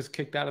 who I just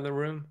kicked out of the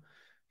room,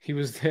 he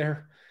was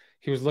there.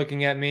 He was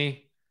looking at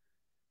me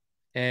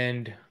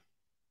and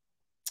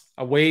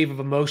a wave of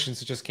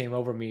emotions just came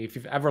over me. If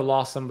you've ever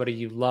lost somebody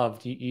you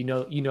loved, you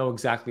know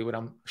exactly what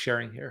I'm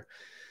sharing here.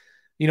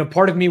 You know,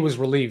 part of me was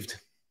relieved.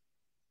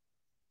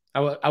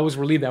 I was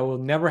relieved that I will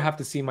never have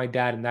to see my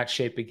dad in that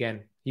shape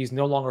again. He's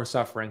no longer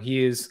suffering.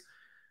 He is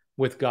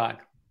with God.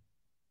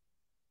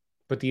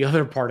 But the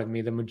other part of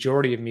me, the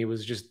majority of me,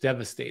 was just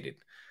devastated.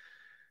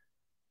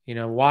 You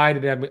know, why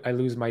did I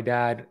lose my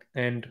dad?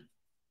 And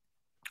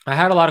I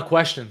had a lot of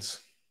questions.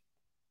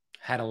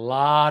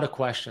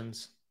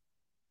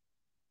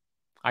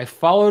 I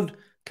followed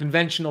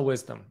conventional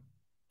wisdom.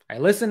 I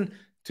listened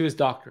to his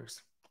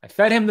doctors. I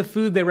fed him the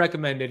food they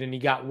recommended, and he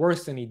got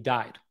worse and he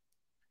died.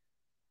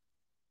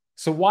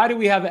 So why do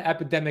we have an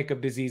epidemic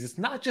of disease? It's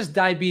not just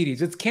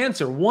diabetes, it's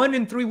cancer. 1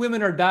 in 3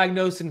 women are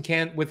diagnosed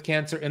with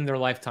cancer in their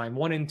lifetime.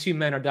 1 in 2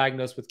 men are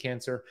diagnosed with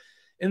cancer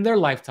in their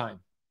lifetime.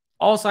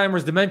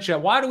 Alzheimer's, dementia.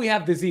 Why do we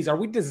have disease? Are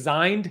we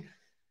designed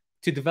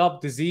to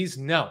develop disease?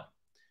 No.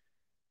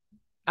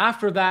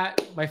 After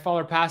that, my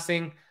father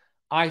passing,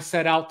 I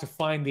set out to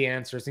find the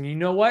answers. And you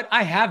know what?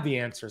 I have the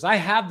answers. I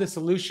have the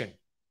solution.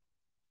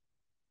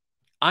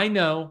 I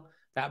know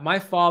that my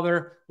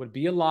father would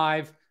be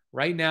alive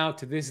right now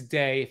to this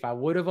day if I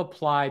would have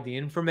applied the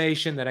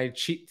information that I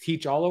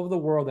teach all over the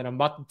world that I'm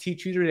about to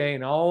teach you today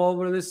and all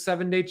over this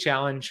 7-day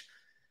challenge.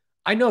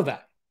 I know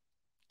that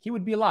he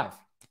would be alive.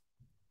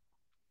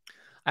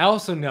 I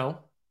also know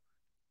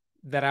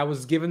that I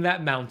was given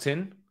that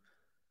mountain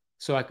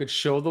so I could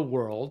show the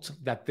world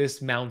that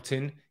this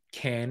mountain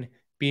can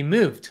be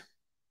moved.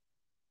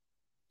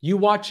 You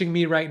watching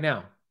me right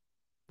now,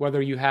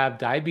 whether you have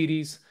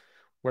diabetes,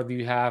 whether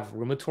you have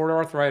rheumatoid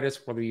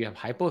arthritis, whether you have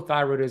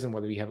hypothyroidism,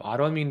 whether you have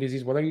autoimmune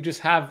disease, whether you just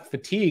have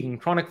fatigue and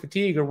chronic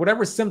fatigue or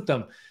whatever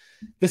symptom,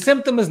 the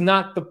symptom is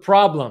not the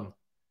problem.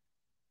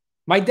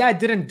 My dad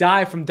didn't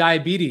die from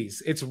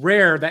diabetes. It's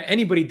rare that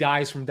anybody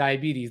dies from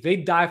diabetes. They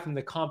die from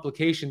the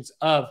complications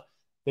of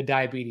the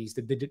diabetes,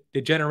 the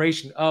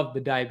degeneration of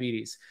the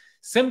diabetes.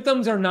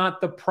 Symptoms are not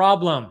the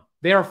problem.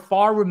 They are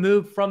far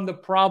removed from the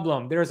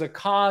problem. There's a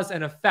cause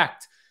and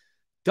effect.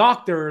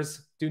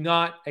 Doctors do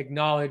not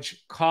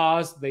acknowledge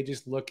cause. They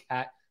just look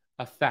at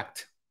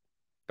effect.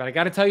 But I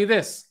got to tell you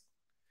this.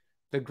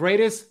 The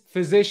greatest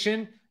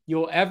physician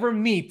you'll ever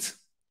meet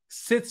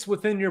sits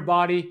within your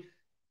body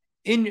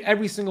in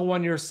every single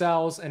one of your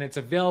cells, and it's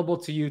available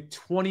to you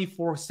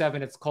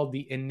 24/7. It's called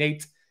the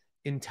innate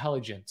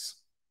intelligence.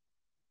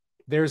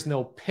 There's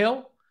no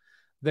pill.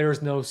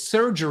 There's no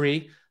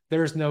surgery.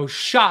 There's no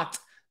shot.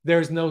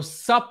 There's no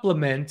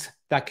supplement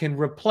that can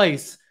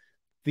replace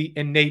the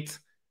innate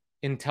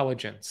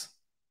intelligence.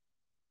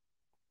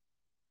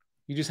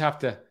 You just have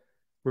to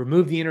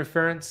remove the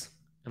interference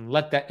and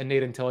let that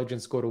innate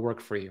intelligence go to work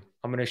for you.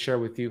 I'm going to share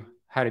with you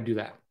how to do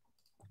that.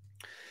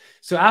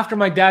 So after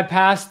my dad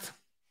passed,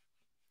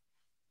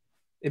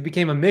 it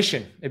became a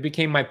mission. It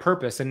became my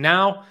purpose. And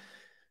now,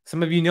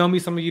 some of you know me,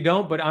 some of you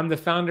don't, but I'm the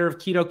founder of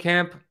Keto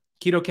Camp.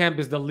 Keto Camp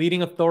is the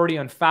leading authority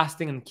on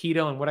fasting and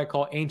keto and what I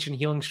call ancient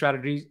healing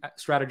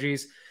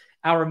strategies.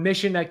 Our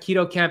mission at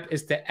Keto Camp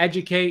is to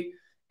educate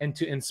and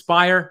to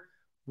inspire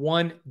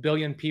 1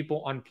 billion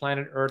people on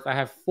planet Earth. I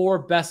have 4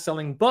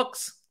 best-selling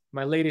books.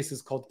 My latest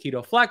is called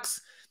Keto Flex,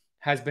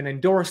 has been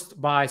endorsed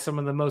by some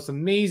of the most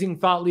amazing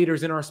thought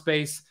leaders in our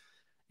space,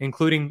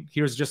 including,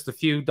 here's just a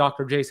few,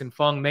 Dr. Jason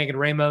Fung, Megan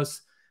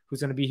Ramos,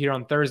 who's going to be here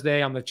on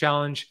Thursday on the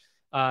challenge,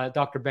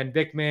 Dr. Ben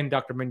Bickman,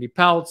 Dr. Mindy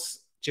Peltz,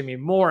 Jimmy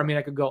Moore. I mean,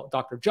 I could go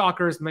Dr.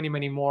 Jockers, many,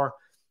 many more.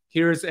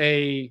 Here's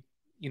a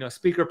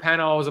speaker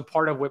panel I was a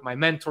part of with my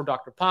mentor,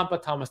 Dr. Pampa,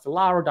 Thomas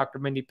DeLauer, Dr.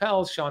 Mindy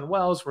Peltz, Sean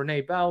Wells,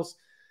 Renee Bells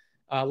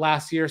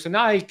last year. So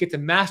now I get to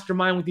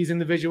mastermind with these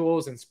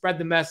individuals and spread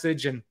the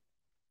message. And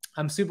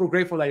I'm super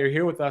grateful that you're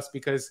here with us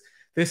because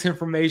this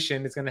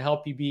information is going to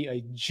help you be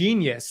a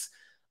genius.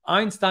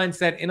 Einstein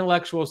said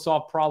intellectuals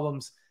solve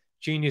problems,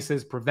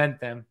 geniuses prevent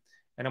them.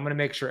 And I'm going to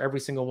make sure every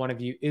single one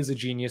of you is a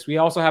genius. We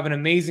also have an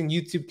amazing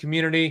YouTube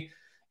community.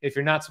 If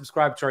you're not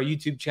subscribed to our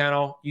YouTube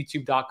channel,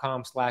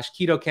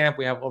 youtube.com/KetoCamp,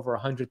 we have over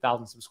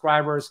 100,000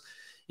 subscribers.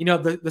 You know,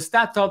 the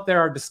stats out there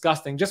are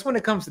disgusting. Just when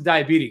it comes to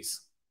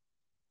diabetes,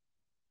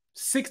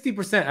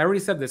 60%, I already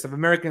said this, of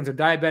Americans are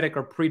diabetic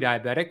or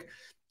pre-diabetic.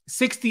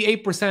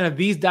 68% of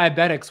these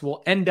diabetics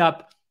will end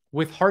up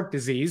with heart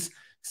disease.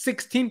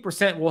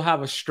 16% will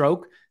have a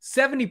stroke.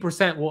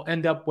 70% will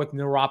end up with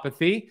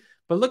neuropathy.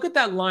 But look at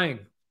that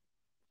line,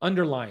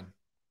 underline.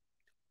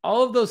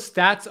 All of those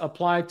stats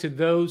apply to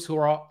those who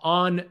are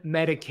on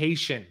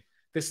medication.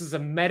 This is a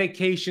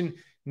medication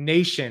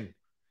nation.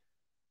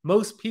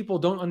 Most people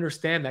don't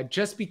understand that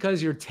just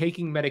because you're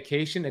taking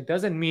medication, it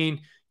doesn't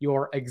mean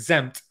you're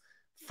exempt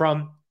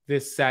from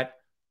this set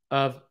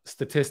of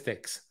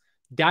statistics.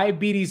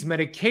 Diabetes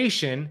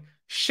medication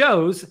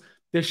shows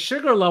the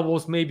sugar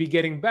levels may be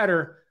getting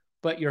better,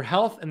 but your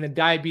health and the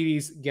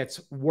diabetes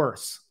gets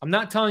worse. I'm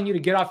not telling you to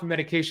get off your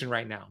medication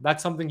right now.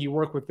 That's something you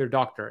work with your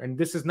doctor. And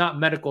this is not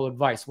medical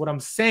advice. What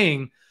I'm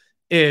saying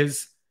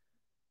is,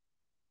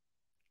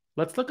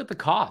 let's look at the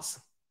cause.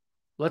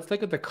 Let's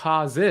look at the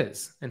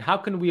causes and how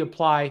can we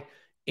apply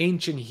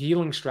ancient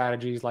healing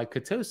strategies like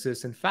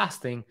ketosis and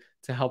fasting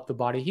to help the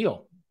body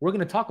heal. We're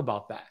going to talk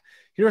about that.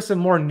 Here are some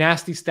more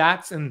nasty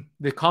stats, and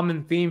the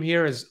common theme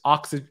here is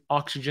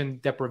oxygen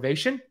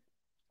deprivation.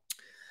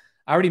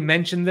 I already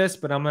mentioned this,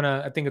 but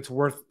I think it's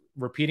worth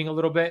repeating a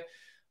little bit.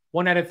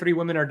 1 out of 3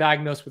 women are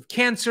diagnosed with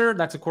cancer.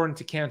 That's according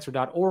to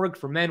cancer.org.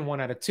 For men, 1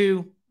 out of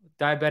 2.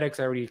 Diabetics,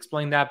 I already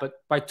explained that. But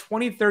by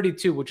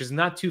 2032, which is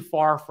not too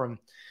far from,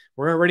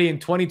 we're already in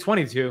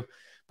 2022.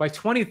 By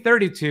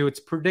 2032,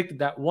 it's predicted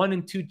that 1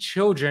 in 2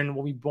 children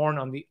will be born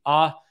on the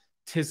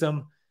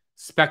autism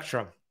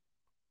spectrum.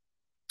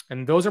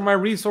 And those are my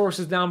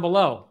resources down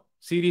below,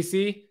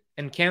 CDC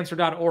and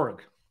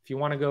cancer.org, if you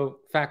want to go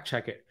fact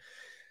check it.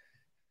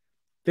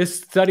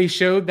 This study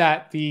showed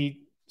that the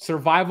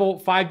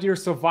 5-year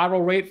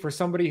survival rate for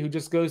somebody who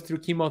just goes through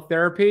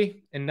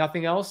chemotherapy and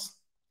nothing else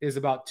is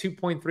about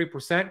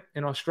 2.3%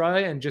 in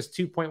Australia and just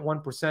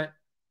 2.1%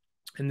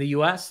 in the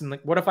US. And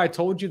like, what if I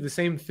told you the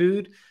same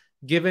food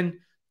given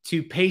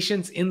to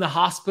patients in the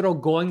hospital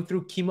going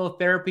through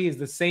chemotherapy is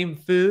the same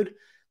food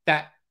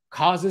that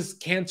causes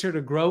cancer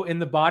to grow in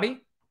the body?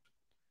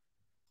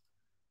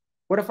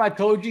 What if I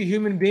told you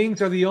human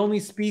beings are the only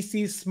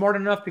species smart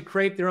enough to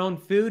create their own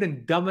food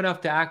and dumb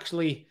enough to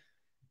actually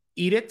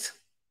eat it?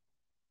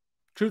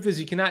 Truth is,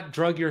 you cannot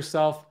drug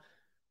yourself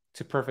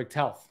to perfect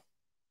health.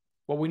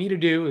 What we need to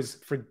do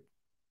is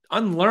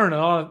unlearn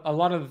a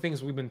lot of the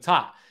things we've been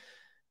taught.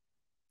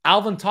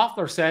 Alvin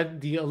Toffler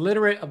said, the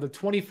illiterate of the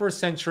 21st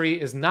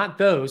century is not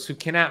those who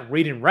cannot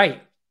read and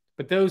write,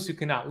 but those who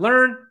cannot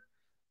learn,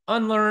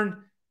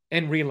 unlearn,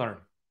 and relearn.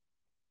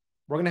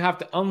 We're going to have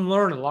to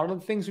unlearn a lot of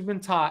the things we've been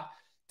taught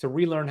to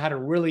relearn how to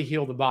really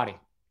heal the body.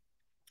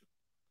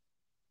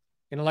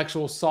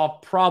 Intellectuals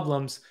solve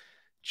problems,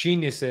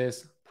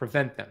 geniuses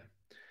prevent them.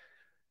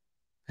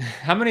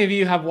 How many of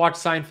you have watched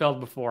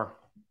Seinfeld before?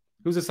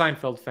 Who's a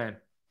Seinfeld fan?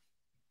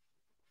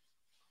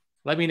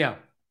 Let me know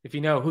if you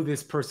know who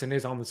this person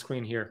is on the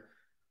screen here.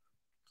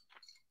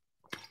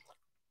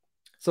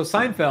 So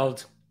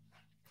Seinfeld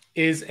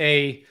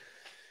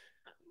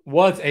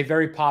was a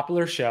very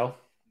popular show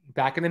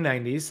back in the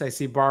 90s. I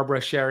see Barbara,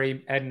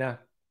 Sherry, Edna.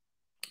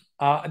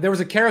 There was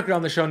a character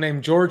on the show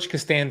named George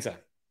Costanza.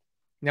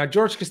 Now,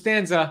 George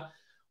Costanza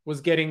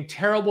was getting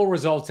terrible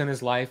results in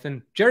his life.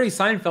 And Jerry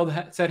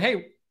Seinfeld said,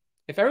 hey,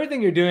 if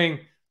everything you're doing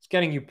is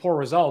getting you poor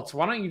results,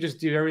 why don't you just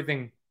do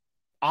everything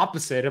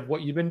opposite of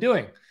what you've been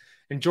doing?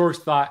 And George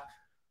thought,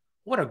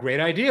 what a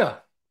great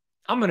idea.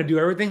 I'm going to do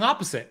everything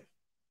opposite.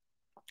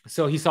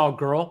 So he saw a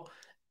girl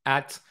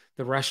at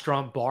the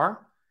restaurant bar.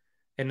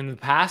 And in the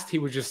past, he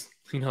would just,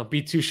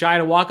 be too shy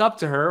to walk up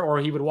to her, or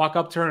he would walk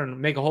up to her and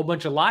make a whole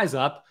bunch of lies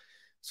up.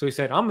 So he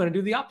said, I'm going to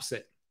do the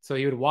opposite. So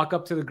he would walk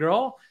up to the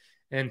girl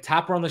and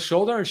tap her on the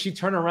shoulder, and she'd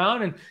turn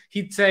around and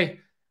he'd say,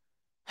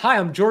 hi,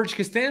 I'm George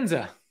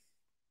Costanza.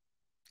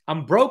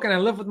 I'm broke and I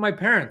live with my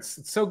parents.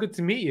 It's so good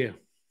to meet you.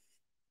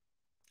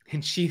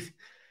 And she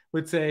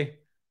would say,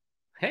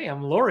 hey,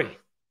 I'm Lori.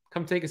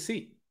 Come take a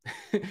seat.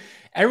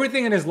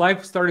 Everything in his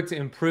life started to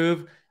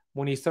improve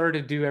when he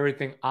started to do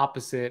everything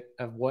opposite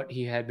of what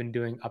he had been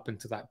doing up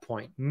until that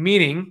point.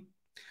 Meaning,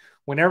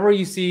 whenever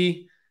you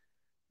see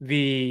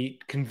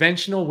the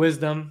conventional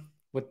wisdom,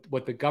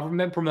 what the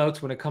government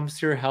promotes when it comes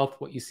to your health,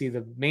 what you see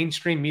the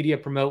mainstream media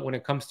promote when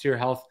it comes to your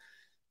health,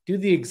 do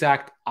the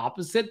exact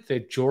opposite, the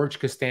George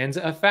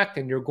Costanza effect,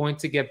 and you're going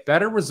to get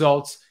better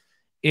results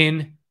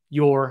in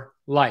your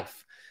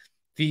life.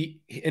 The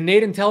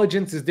innate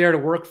intelligence is there to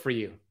work for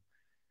you.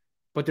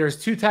 But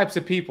there's 2 types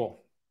of people.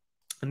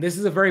 And this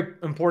is a very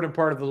important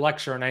part of the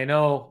lecture. And I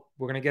know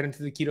we're going to get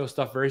into the keto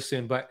stuff very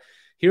soon, but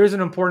here's an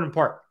important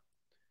part.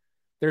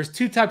 There's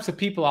 2 types of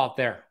people out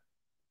there.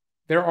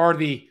 There are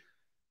the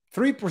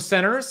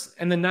 3%ers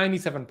and the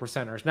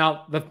 97%ers.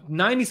 Now, the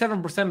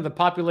 97% of the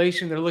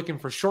population, they're looking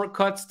for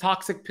shortcuts,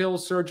 toxic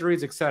pills,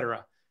 surgeries,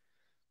 etc.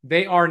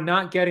 They are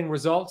not getting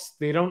results.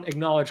 They don't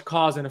acknowledge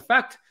cause and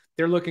effect.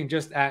 They're looking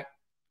just at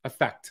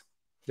effect.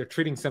 They're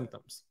treating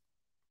symptoms.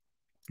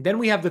 Then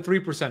we have the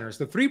 3%ers.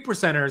 The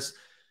 3%ers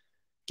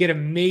get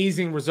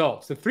amazing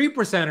results. The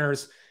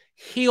 3%ers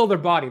heal their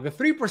body. The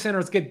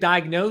 3%ers get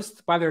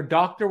diagnosed by their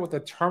doctor with a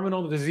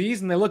terminal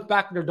disease, and they look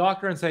back at their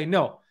doctor and say,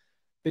 no,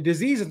 the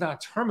disease is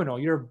not terminal.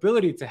 Your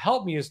ability to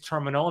help me is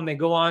terminal, and they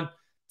go on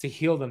to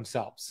heal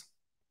themselves.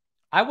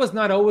 I was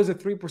not always a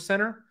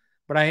 3%er,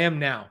 but I am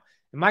now.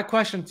 And my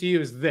question to you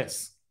is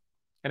this,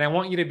 and I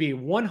want you to be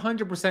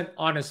 100%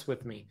 honest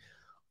with me.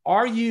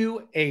 Are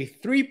you a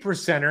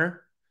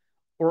 3%er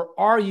or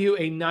are you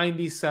a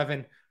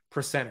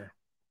 97%er?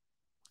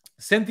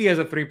 Cynthia's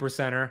a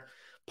 3%er.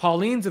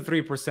 Pauline's a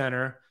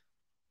 3%er.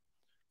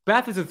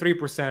 Beth is a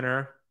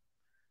 3%er.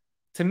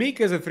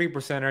 Tamika's a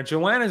 3%er.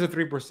 Joanna's a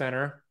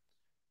 3%er.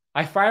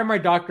 I fired my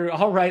doctor.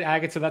 All right,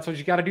 Agatha, that's what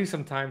you got to do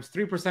sometimes.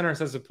 3%er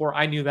says support.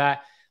 I knew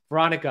that.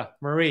 Veronica,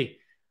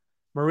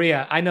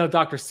 Maria, I know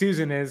Dr.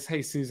 Susan is.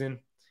 Hey, Susan.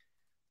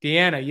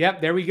 Deanna,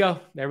 yep, there we go.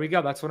 There we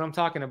go. That's what I'm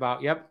talking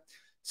about. Yep.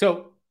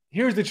 So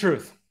here's the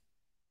truth.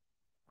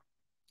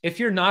 If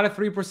you're not a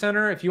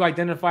 3%er, if you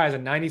identify as a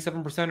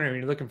 97%er and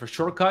you're looking for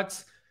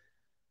shortcuts,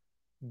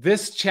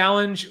 this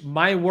challenge,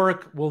 my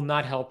work will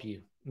not help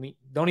you.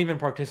 Don't even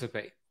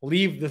participate.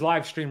 Leave the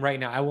live stream right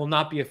now. I will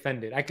not be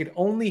offended. We could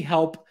only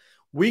help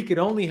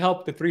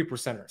the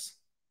 3%ers.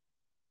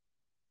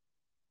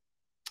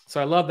 So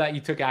I love that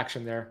you took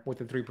action there with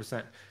the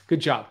 3%. Good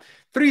job.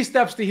 3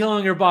 steps to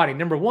healing your body.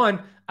 Number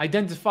 1,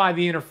 identify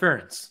the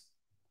interference.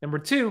 Number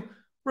 2,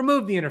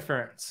 remove the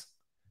interference.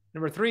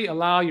 Number 3,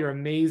 allow your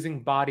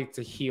amazing body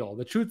to heal.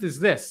 The truth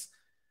is this: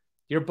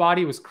 your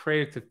body was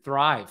created to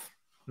thrive,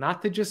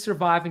 not to just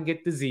survive and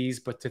get disease,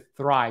 but to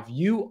thrive.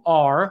 You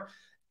are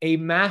a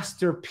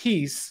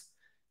masterpiece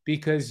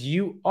because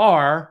you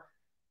are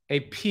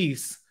a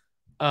piece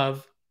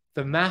of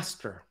the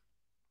master.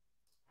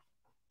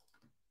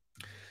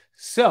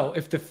 So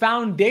if the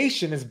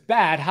foundation is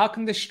bad, how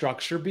can the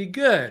structure be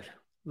good?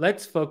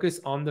 Let's focus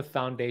on the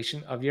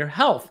foundation of your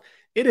health.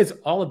 It is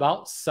all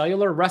about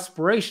cellular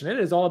respiration. It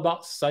is all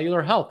about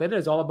cellular health. It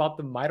is all about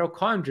the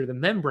mitochondria, the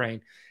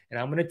membrane. And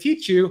I'm going to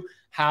teach you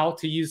how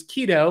to use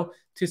keto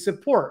to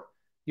support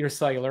your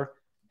cellular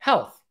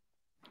health.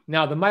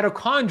 Now, the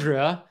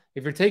mitochondria,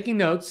 if you're taking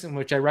notes, in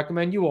which I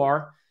recommend you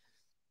are,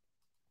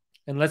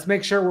 and let's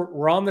make sure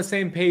we're on the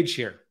same page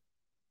here.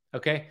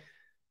 Okay?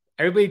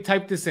 Everybody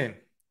type this in.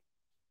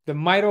 The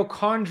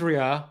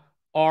mitochondria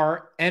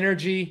are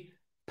energy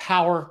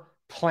power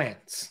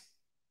plants.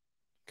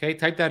 Okay,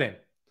 type that in.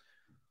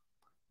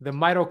 The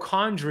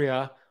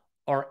mitochondria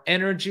are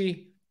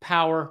energy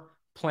power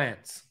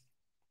plants.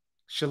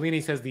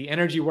 Shalini says the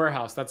energy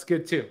warehouse. That's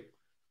good too.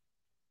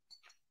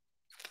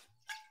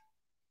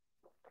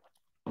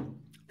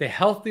 The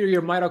healthier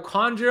your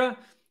mitochondria,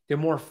 the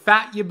more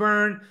fat you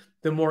burn,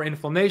 the more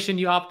inflammation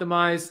you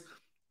optimize,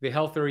 the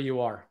healthier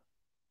you are.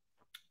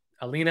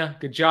 Alina,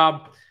 good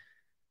job.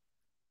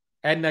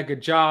 Edna,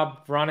 good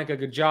job. Veronica,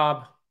 good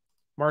job.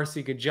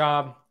 Marcy, good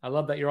job. I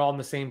love that you're all on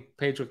the same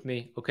page with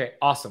me. Okay,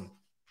 awesome.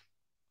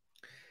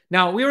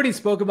 Now, we already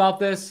spoke about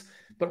this,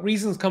 but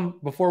reasons come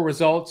before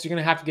results. You're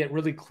going to have to get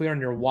really clear on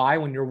your why.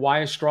 When your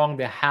why is strong,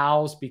 the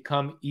hows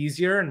become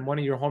easier, and one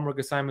of your homework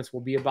assignments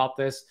will be about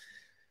this.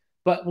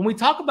 But when we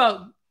talk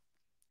about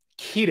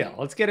keto,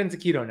 let's get into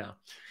keto now.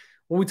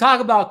 When we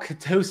talk about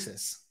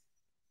ketosis,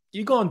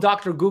 you go on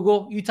Dr.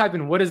 Google, you type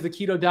in what is the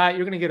keto diet,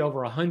 you're going to get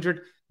over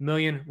 100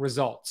 million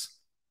results.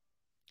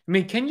 I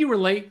mean, can you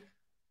relate?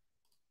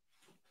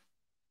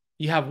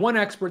 You have one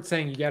expert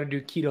saying you got to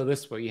do keto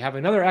this way. You have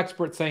another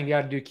expert saying you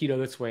got to do keto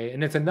this way.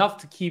 And it's enough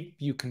to keep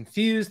you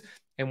confused.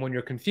 And when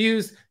you're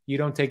confused, you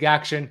don't take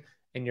action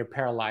and you're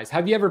paralyzed.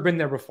 Have you ever been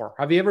there before?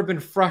 Have you ever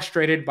been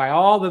frustrated by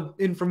all the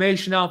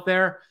information out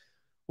there?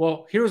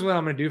 Well, here's what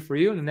I'm going to do for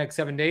you in the next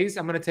 7 days.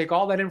 I'm going to take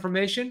all that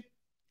information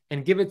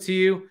and give it to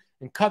you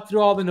and cut through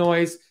all the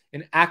noise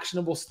in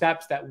actionable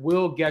steps that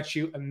will get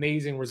you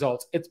amazing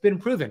results. It's been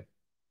proven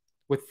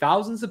with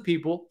thousands of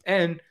people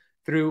and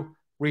through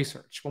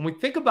research. When we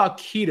think about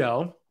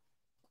keto,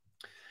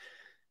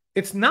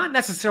 it's not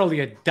necessarily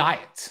a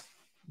diet.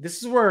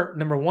 This is where,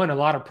 number one, a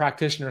lot of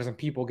practitioners and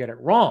people get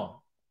it wrong.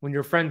 When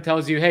your friend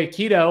tells you, hey,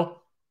 keto,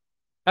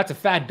 that's a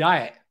fad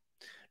diet.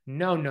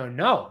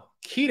 No.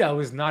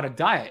 Keto is not a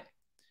diet.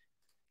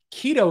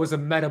 Keto is a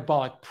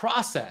metabolic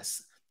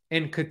process,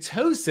 and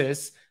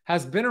ketosis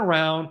has been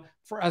around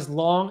for as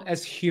long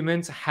as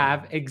humans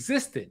have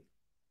existed.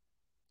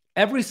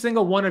 Every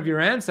single one of your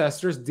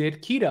ancestors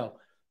did keto.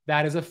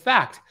 That is a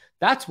fact.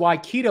 That's why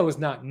keto is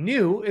not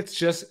new. It's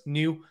just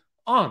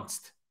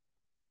nuanced.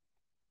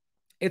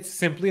 It's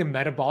simply a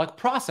metabolic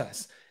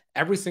process.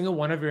 Every single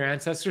one of your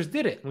ancestors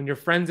did it. When your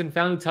friends and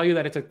family tell you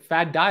that it's a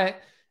fad diet,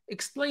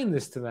 explain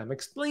this to them.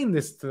 Explain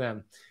this to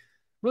them.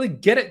 Really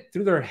get it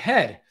through their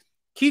head.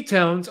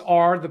 Ketones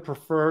are the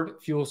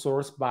preferred fuel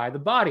source by the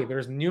body.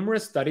 There's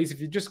numerous studies.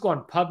 If you just go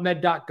on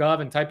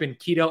PubMed.gov and type in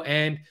keto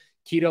and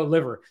keto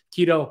liver,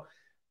 keto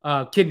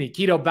kidney,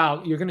 keto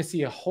bowel, you're going to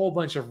see a whole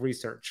bunch of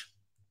research.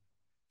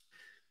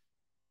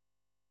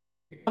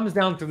 It comes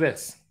down to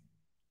this.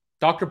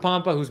 Dr.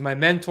 Pompa, who's my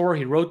mentor,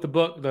 he wrote the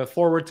book, the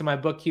foreword to my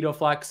book, Keto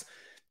Flex.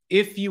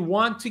 If you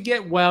want to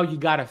get well, you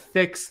got to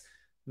fix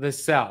the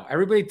cell.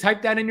 Everybody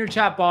type that in your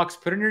chat box,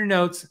 put it in your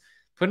notes.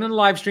 Put it in the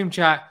live stream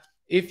chat.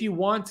 If you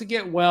want to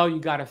get well, you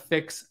got to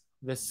fix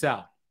the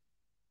cell.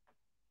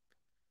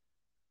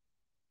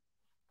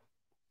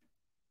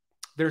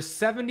 There's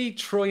 70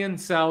 trillion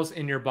cells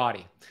in your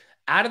body.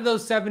 Out of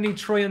those 70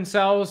 trillion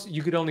cells,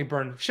 you could only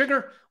burn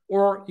sugar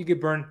or you could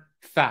burn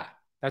fat.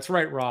 That's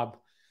right, Rob.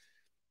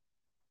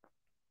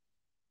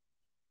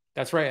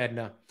 That's right,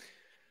 Edna.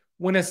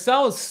 When a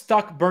cell is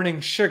stuck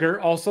burning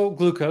sugar, also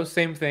glucose,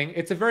 same thing,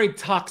 it's a very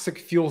toxic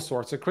fuel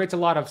source. It creates a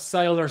lot of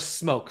cellular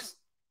smokes,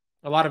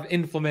 a lot of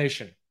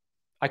inflammation.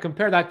 I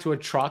compare that to a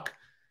truck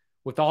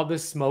with all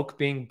this smoke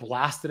being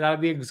blasted out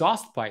of the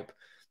exhaust pipe.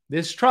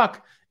 This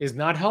truck is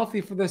not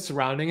healthy for the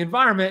surrounding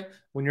environment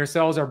when your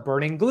cells are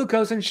burning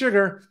glucose and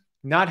sugar,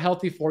 not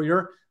healthy for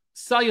your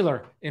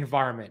cellular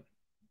environment.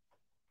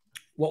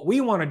 What we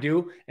want to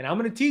do, and I'm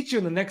going to teach you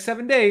in the next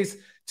 7 days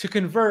to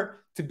convert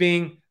to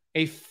being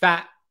a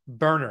fat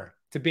burner,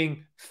 to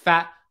being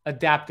fat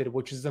adapted,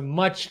 which is a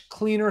much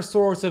cleaner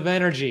source of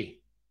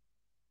energy.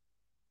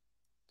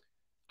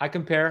 I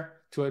compare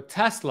to a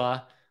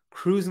Tesla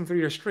cruising through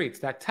your streets.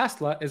 That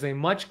Tesla is a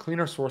much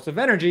cleaner source of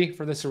energy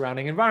for the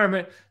surrounding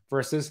environment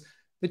versus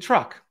the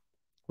truck.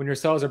 When your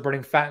cells are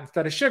burning fat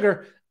instead of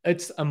sugar,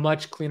 it's a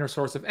much cleaner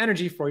source of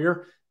energy for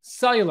your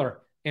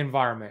cellular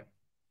environment.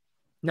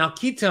 Now,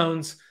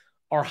 ketones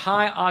are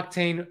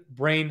high-octane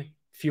brain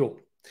fuel.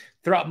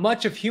 Throughout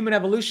much of human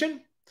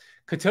evolution,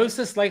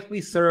 ketosis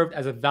likely served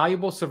as a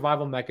valuable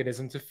survival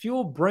mechanism to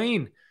fuel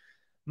brain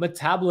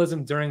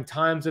metabolism during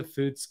times of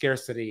food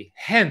scarcity.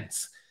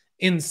 Hence,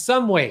 in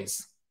some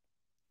ways,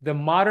 the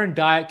modern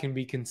diet can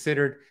be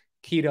considered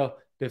keto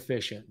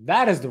deficient.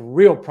 That is the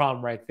real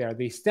problem right there.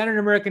 The standard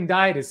American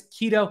diet is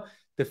keto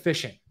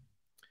deficient.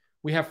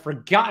 We have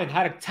forgotten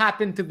how to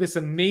tap into this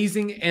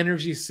amazing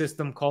energy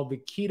system called the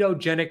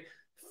ketogenic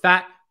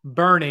fat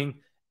burning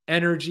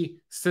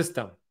energy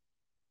system.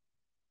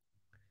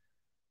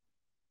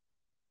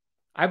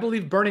 I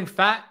believe burning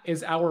fat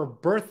is our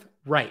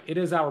birthright. It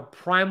is our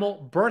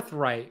primal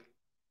birthright.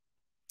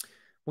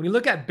 When you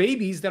look at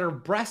babies that are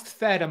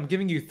breastfed, I'm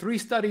giving you 3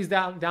 studies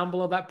down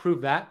below that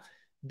prove that.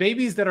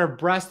 Babies that are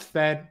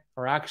breastfed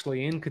are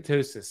actually in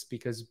ketosis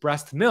because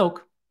breast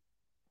milk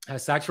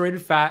has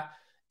saturated fat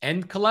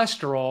and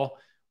cholesterol,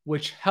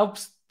 which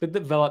helps the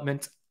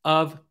development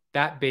of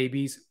that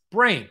baby's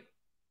brain.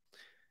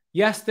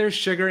 Yes, there's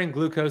sugar and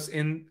glucose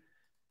in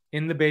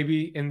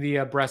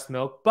the breast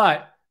milk,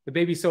 but the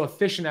baby's so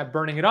efficient at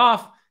burning it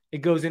off,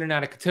 it goes in and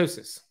out of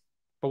ketosis.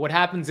 But what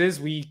happens is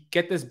we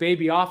get this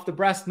baby off the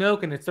breast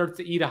milk and it starts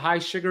to eat a high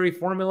sugary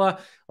formula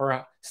or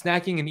a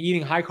snacking and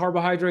eating high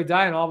carbohydrate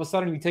diet. And all of a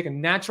sudden we take a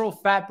natural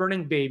fat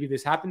burning baby,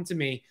 this happened to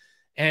me,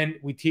 and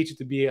we teach it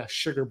to be a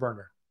sugar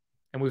burner.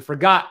 And we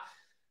forgot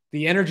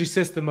the energy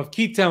system of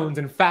ketones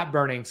and fat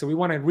burning. So we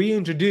want to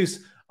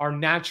reintroduce our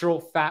natural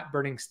fat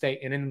burning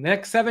state. And in the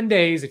next 7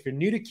 days, if you're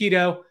new to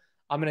keto,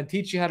 I'm going to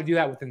teach you how to do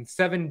that within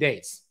 7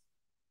 days.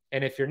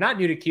 And if you're not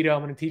new to keto,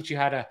 I'm going to teach you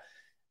how to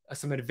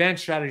some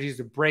advanced strategies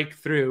to break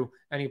through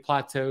any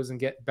plateaus and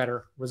get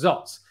better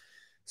results.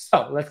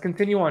 So let's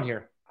continue on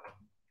here.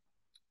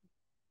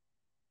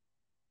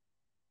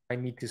 I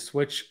need to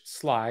switch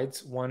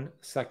slides. 1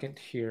 second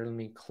here. Let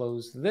me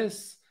close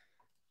this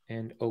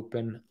and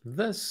open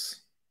this.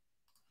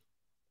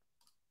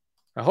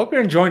 I hope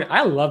you're enjoying it.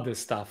 I love this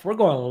stuff. We're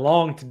going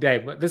long today,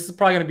 but this is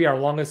probably going to be our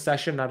longest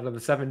session out of the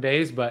 7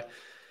 days, but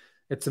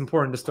it's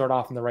important to start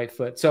off on the right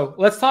foot. So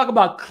let's talk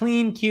about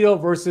clean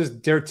keto versus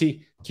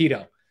dirty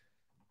keto.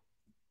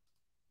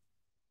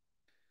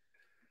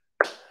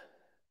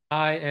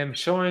 I am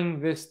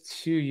showing this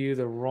to you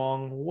the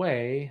wrong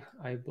way.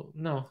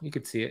 No, you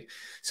could see it.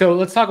 So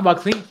let's talk about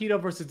clean keto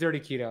versus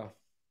dirty keto.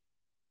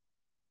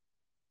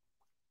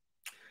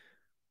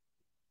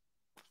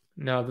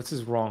 No, this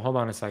is wrong. Hold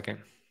on a second.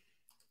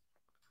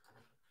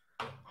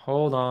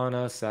 Hold on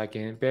a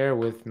second. Bear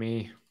with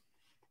me.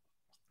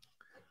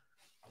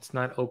 It's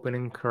not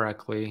opening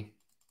correctly.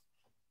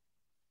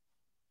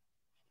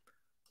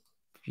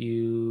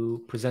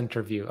 View,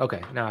 presenter view.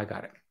 Okay, now I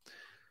got it.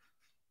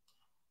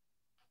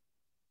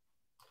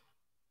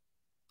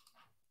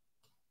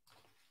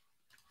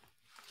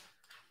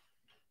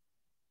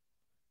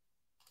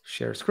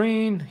 Share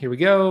screen. Here we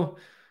go.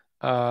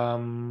 I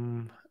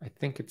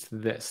think it's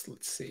this.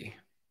 Let's see.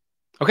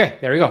 Okay,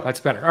 there we go. That's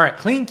better. All right,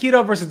 clean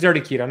keto versus dirty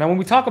keto. Now, when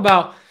we talk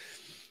about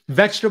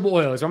vegetable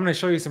oils, I'm going to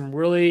show you some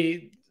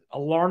really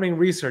alarming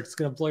research. It's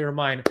going to blow your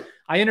mind.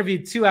 I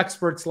interviewed 2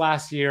 experts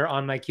last year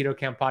on my Keto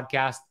Camp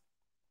podcast.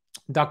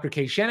 Dr.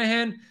 Kay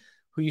Shanahan,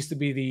 who used to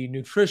be the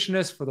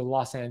nutritionist for the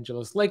Los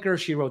Angeles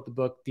Lakers. She wrote the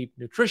book Deep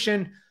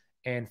Nutrition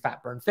and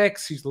Fat Burn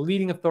Fix. She's the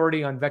leading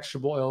authority on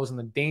vegetable oils and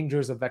the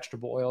dangers of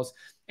vegetable oils.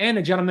 And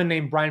a gentleman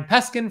named Brian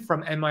Peskin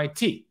from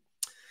MIT.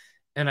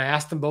 And I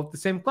asked them both the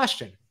same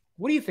question.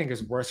 What do you think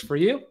is worse for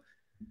you?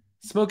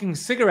 Smoking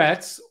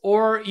cigarettes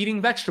or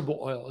eating vegetable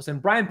oils? And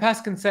Brian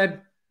Peskin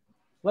said,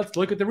 let's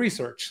look at the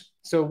research.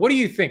 So what do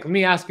you think? Let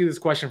me ask you this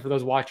question for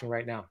those watching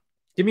right now.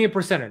 Give me a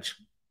percentage.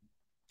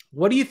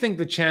 What do you think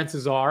the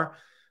chances are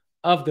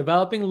of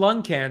developing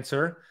lung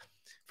cancer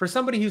for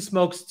somebody who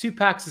smokes 2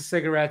 packs of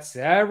cigarettes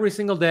every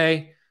single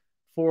day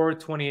for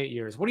 28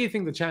 years, what do you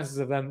think the chances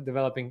of them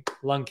developing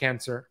lung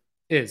cancer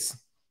is?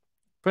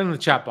 Put it in the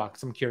chat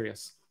box. I'm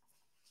curious.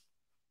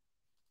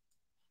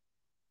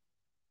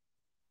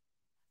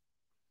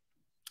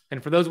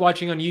 And for those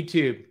watching on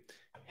YouTube,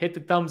 hit the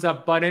thumbs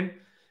up button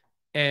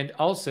and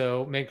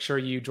also make sure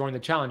you join the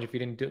challenge if you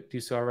didn't do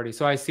so already.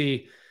 So I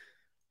see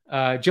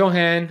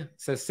Johan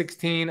says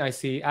 16. I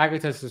see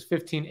Agatha says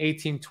 15,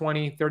 18,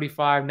 20,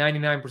 35,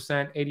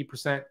 99%,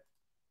 80%.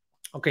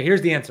 Okay,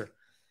 here's the answer.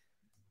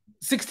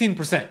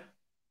 16%.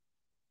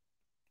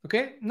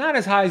 Okay, not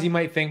as high as you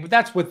might think, but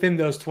that's within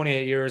those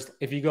 28 years.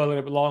 If you go a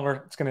little bit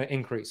longer, it's going to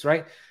increase,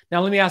 right?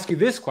 Now, let me ask you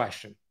this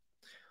question.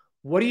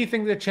 What do you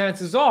think the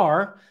chances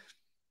are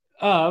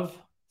of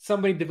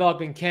somebody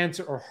developing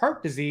cancer or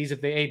heart disease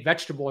if they ate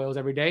vegetable oils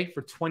every day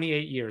for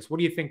 28 years? What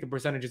do you think the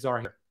percentages are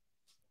here?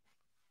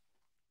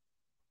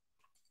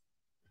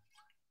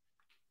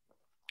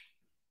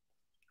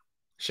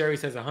 Sherry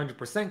says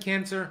 100%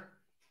 cancer.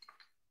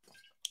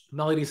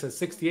 Melody says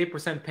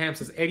 68%. Pam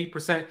says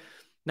 80%.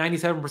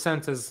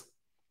 97% says,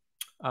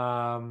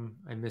 I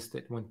missed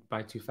it, went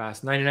by too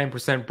fast.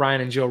 99% Brian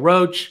and Jill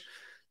Roach.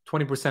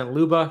 20%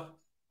 Luba.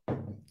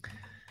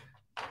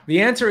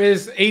 The answer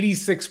is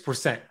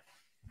 86%.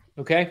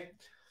 Okay.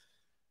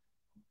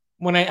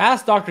 When I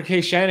asked Dr. Kay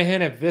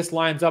Shanahan if this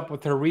lines up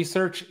with her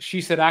research,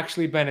 she said,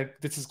 actually, Ben,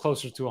 this is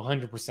closer to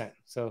 100%.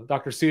 So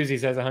Dr. Susie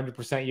says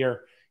 100%.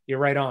 You're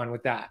right on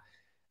with that.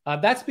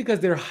 That's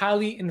because they're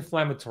highly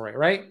inflammatory,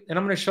 right? And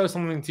I'm going to show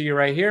something to you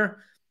right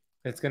here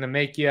that's going to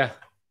make you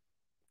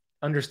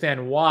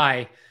understand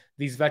why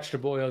these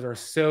vegetable oils are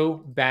so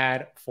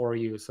bad for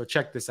you. So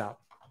check this out.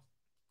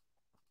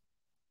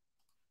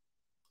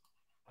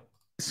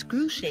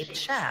 Screw-shaped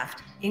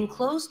shaft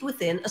enclosed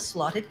within a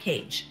slotted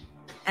cage.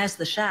 As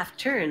the shaft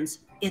turns,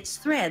 its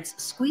threads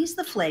squeeze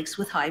the flakes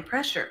with high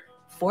pressure,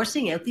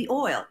 forcing out the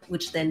oil,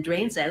 which then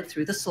drains out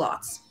through the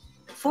slots.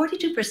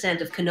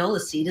 42% of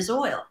canola seed is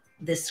oil.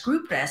 This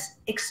screw press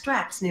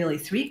extracts nearly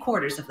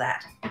 3/4 of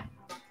that.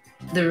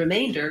 The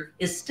remainder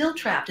is still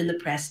trapped in the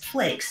pressed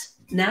flakes,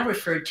 now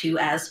referred to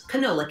as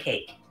canola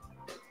cake.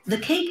 The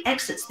cake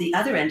exits the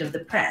other end of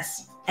the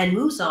press and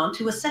moves on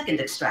to a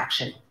second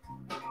extraction.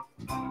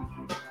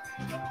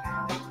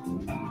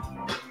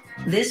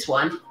 This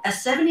one, a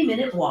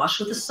 70-minute wash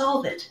with a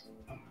solvent.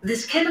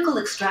 This chemical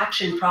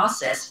extraction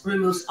process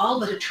removes all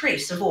but a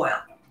trace of oil.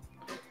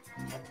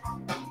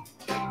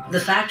 The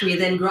factory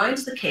then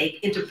grinds the cake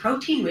into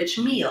protein-rich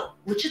meal,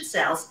 which it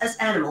sells as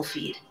animal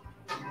feed.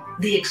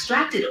 The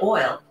extracted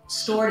oil,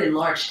 stored in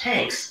large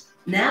tanks,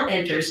 now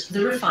enters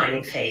the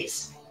refining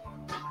phase.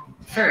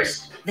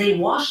 First, they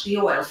wash the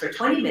oil for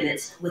 20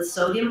 minutes with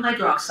sodium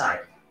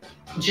hydroxide.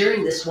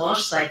 During this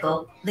wash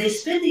cycle, they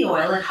spin the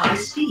oil at high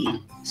speed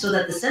so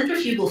that the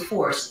centrifugal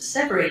force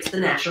separates the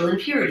natural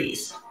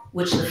impurities,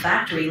 which the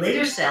factory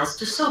later sells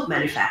to soap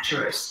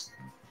manufacturers.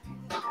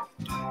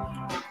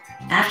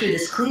 After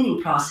this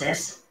cleaning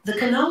process, the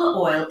canola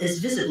oil is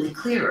visibly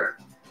clearer.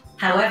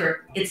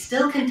 However, it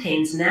still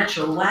contains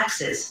natural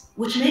waxes,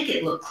 which make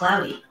it look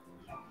cloudy.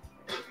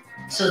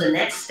 So the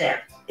next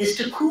step is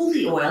to cool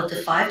the oil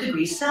to 5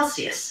 degrees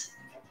Celsius.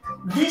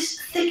 This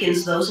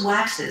thickens those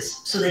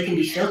waxes so they can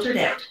be filtered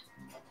out.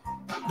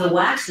 The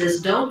waxes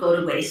don't go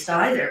to waste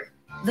either.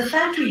 The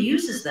factory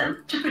uses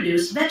them to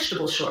produce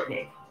vegetable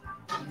shortening.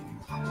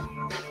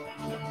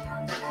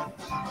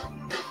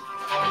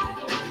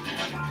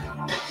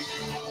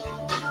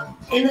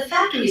 In the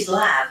factory's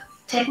lab,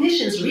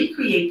 technicians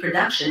recreate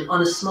production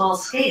on a small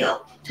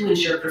scale to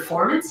ensure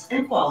performance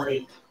and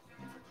quality.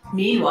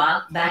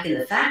 Meanwhile, back in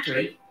the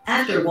factory,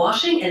 after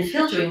washing and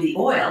filtering the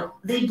oil,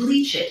 they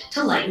bleach it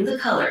to lighten the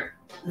color,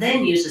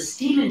 then use a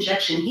steam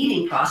injection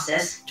heating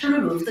process to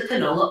remove the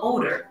canola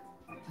odor.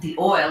 The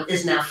oil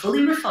is now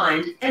fully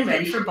refined and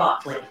ready for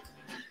bottling.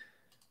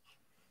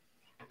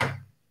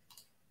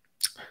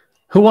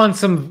 Who wants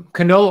some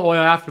canola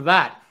oil after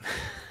that?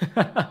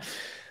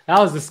 That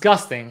was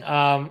disgusting.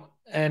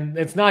 And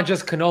it's not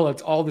just canola,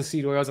 it's all the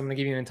seed oils. I'm going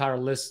to give you an entire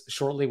list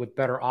shortly with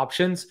better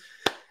options.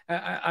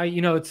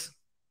 It's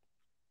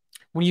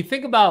when you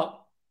think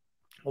about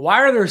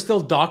why are there still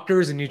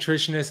doctors and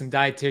nutritionists and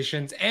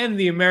dietitians and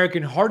the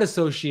American Heart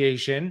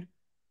Association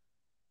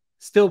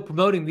still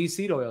promoting these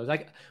seed oils?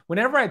 Like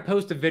whenever I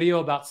post a video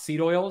about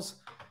seed oils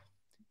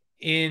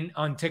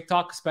on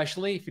TikTok,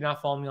 especially if you're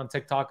not following me on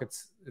TikTok,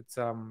 it's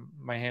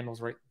my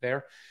handle's right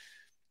there.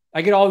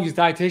 I get all these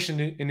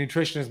dietitians and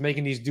nutritionists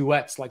making these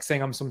duets, like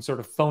saying I'm some sort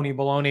of phony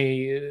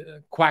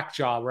baloney quack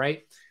job,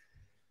 right?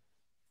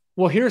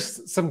 Well,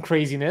 here's some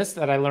craziness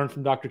that I learned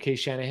from Dr. Kay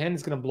Shanahan.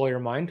 It's going to blow your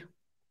mind.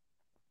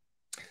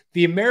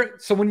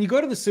 So when you go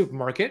to the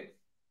supermarket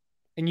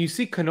and you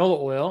see canola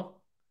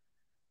oil,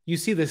 you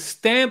see the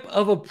stamp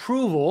of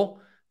approval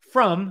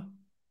from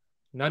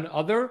none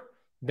other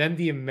than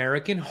the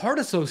American Heart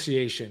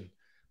Association.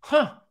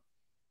 Huh.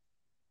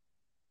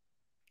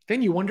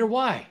 Then you wonder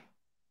why.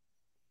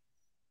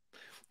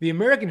 The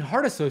American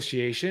Heart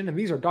Association, and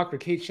these are Dr.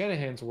 Kay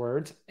Shanahan's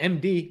words,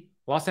 MD,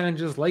 Los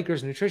Angeles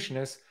Lakers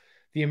nutritionist,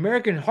 The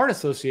American Heart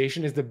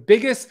Association is the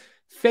biggest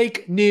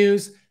fake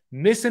news,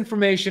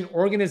 misinformation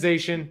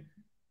organization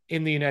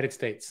in the United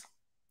States.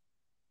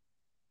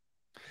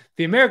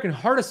 The American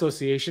Heart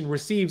Association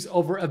receives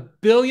over $1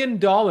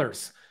 billion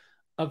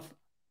of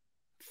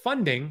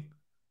funding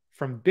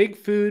from big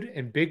food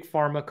and big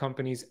pharma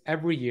companies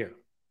every year.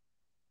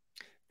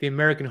 The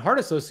American Heart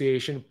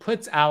Association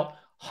puts out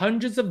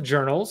hundreds of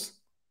journals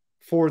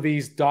for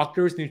these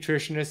doctors,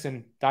 nutritionists,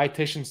 and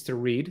dietitians to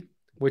read,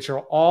 which are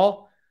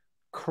all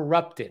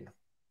corrupted.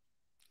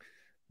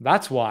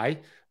 That's why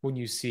when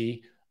you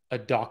see a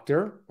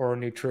doctor or a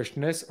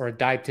nutritionist or a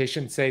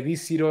dietitian say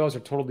these seed oils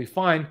are totally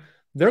fine,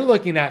 they're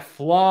looking at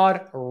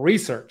flawed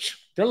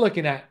research. They're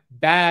looking at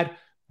bad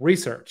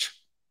research.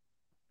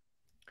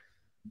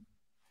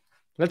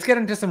 Let's get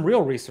into some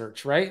real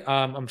research, right?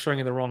 I'm showing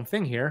you the wrong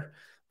thing here.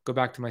 Go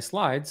back to my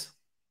slides.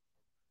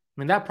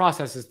 I mean, that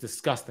process is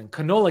disgusting.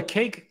 Canola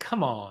cake,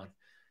 come on.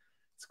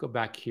 Let's go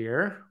back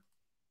here.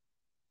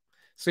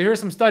 So here are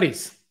some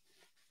studies.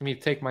 Let me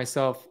take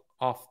myself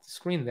off the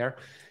screen there.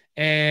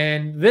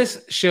 And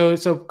this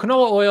shows, so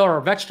canola oil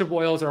or vegetable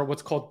oils are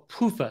what's called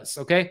PUFAs,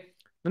 okay?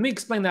 Let me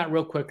explain that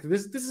real quick.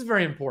 This is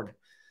very important.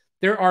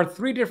 There are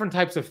 3 different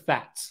types of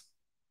fats.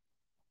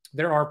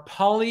 There are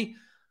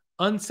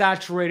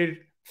polyunsaturated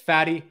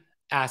fatty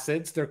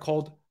acids. They're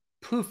called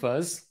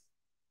PUFAs.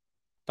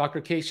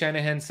 Dr. Kate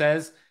Shanahan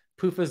says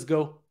PUFAs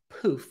go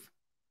poof,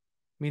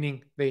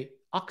 meaning they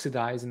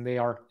oxidize and they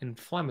are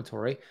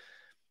inflammatory.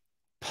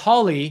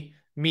 Poly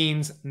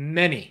means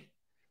many.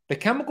 The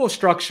chemical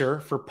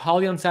structure for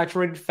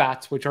polyunsaturated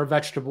fats, which are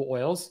vegetable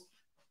oils,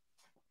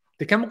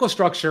 the chemical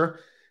structure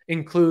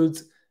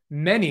includes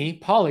many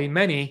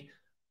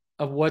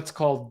of what's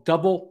called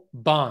double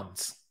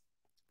bonds.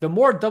 The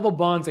more double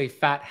bonds a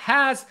fat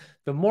has,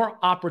 the more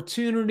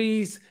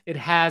opportunities it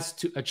has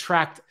to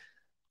attract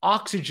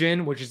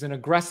oxygen, which is an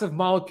aggressive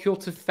molecule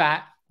to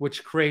fat,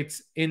 which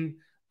creates an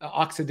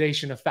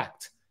oxidation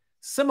effect.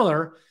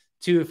 Similar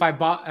to if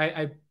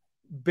I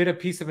bit a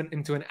piece of it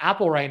into an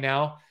apple right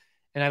now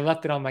and I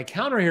left it on my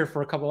counter here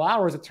for a couple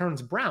hours, it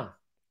turns brown.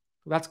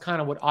 That's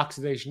kind of what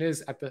oxidation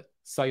is at the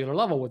cellular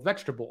level with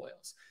vegetable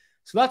oils.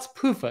 So that's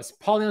PUFAs,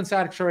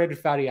 polyunsaturated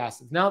fatty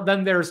acids. Now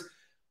then there's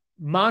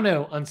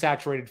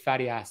monounsaturated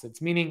fatty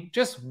acids, meaning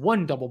just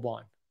one double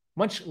bond,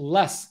 much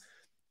less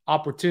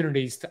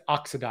opportunities to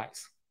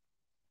oxidize.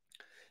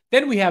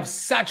 Then we have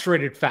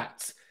saturated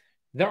fats.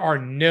 There are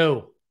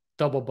no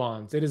double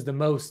bonds. It is the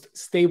most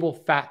stable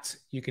fats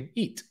you can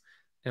eat.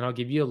 And I'll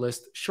give you a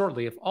list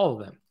shortly of all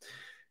of them.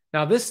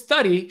 Now, this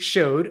study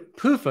showed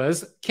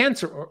PUFAs,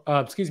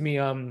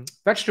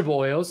 vegetable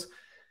oils,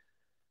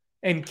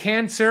 and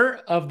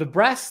cancer of the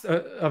breast,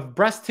 of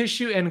breast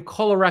tissue, and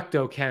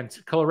colorectal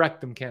cancer,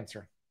 colorectum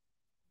cancer.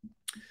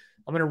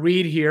 I'm going to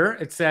read here.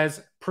 It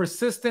says,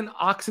 persistent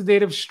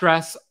oxidative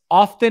stress,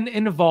 often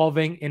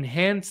involving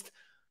enhanced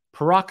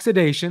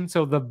peroxidation,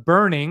 so the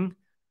burning,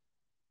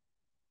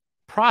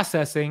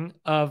 processing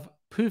of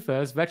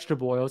PUFAs,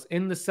 vegetable oils,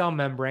 in the cell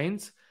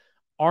membranes,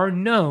 are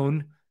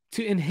known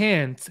to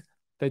enhance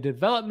the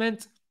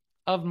development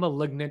of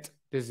malignant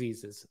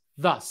diseases.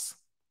 Thus,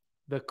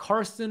 the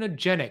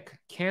carcinogenic,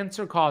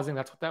 cancer-causing,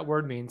 that's what that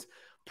word means,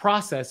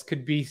 process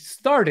could be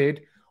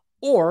started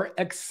or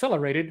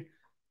accelerated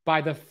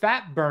by the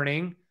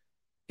fat-burning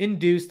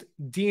induced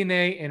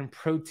DNA and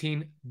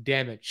protein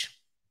damage.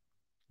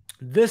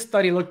 This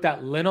study looked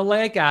at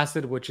linoleic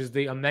acid, which is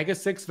the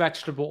omega-6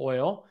 vegetable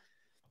oil,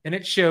 and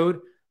it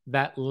showed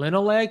that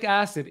linoleic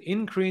acid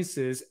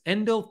increases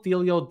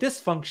endothelial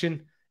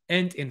dysfunction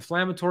and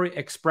inflammatory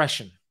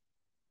expression.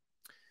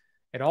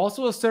 It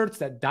also asserts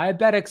that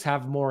diabetics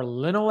have more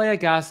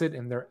linoleic acid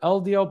in their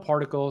LDL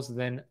particles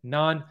than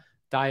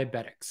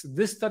non-diabetics.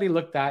 This study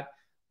looked at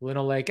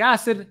linoleic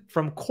acid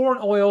from corn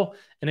oil,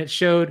 and it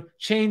showed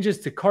changes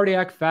to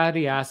cardiac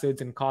fatty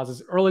acids and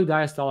causes early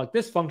diastolic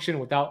dysfunction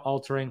without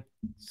altering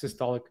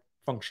systolic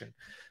function.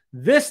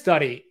 This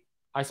study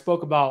I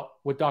spoke about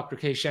with Dr.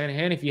 Kay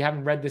Shanahan. If you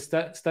haven't read this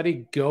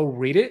study, go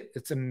read it.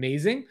 It's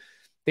amazing.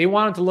 They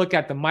wanted to look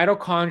at the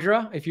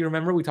mitochondria. If you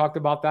remember, we talked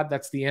about that.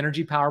 That's the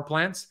energy power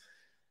plants.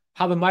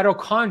 How the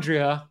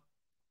mitochondria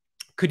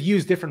could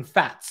use different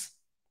fats.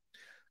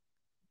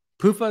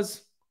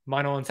 PUFAs,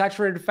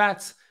 monounsaturated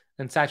fats,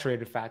 and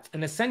saturated fats.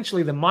 And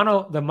essentially, the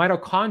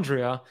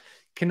mitochondria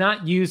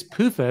cannot use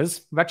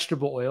PUFAs,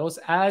 vegetable oils,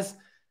 as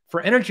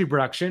for energy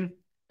production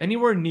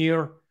anywhere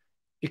near.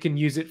 It can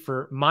use it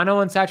for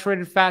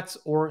monounsaturated fats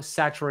or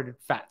saturated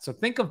fats. So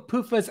think of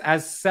PUFAs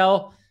as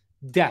cell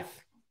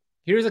death.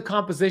 Here's a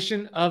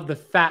composition of the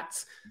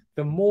fats.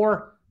 The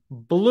more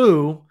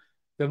blue,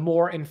 the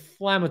more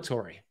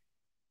inflammatory.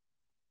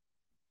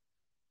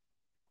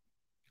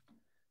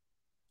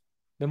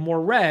 The more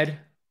red,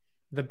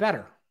 the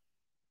better.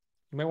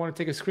 You might want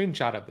to take a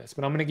screenshot of this,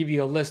 but I'm going to give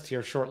you a list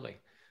here shortly.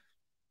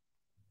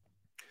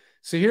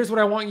 So here's what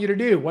I want you to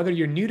do. Whether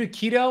you're new to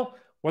keto,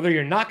 whether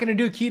you're not going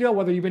to do keto,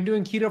 whether you've been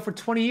doing keto for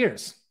 20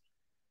 years,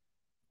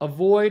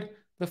 avoid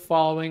the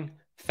following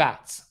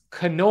fats: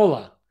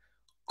 canola,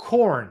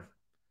 corn,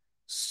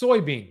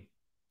 soybean.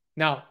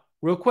 Now,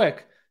 real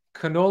quick,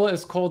 canola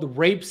is called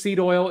rapeseed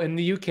oil in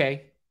the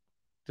UK.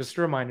 Just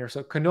a reminder.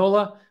 So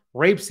canola,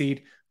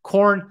 rapeseed,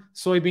 corn,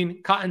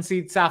 soybean,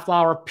 cottonseed,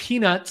 safflower,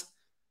 peanut,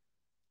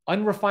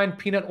 unrefined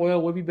peanut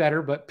oil would be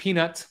better, but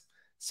peanut,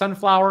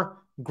 sunflower,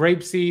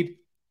 grapeseed,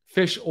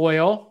 fish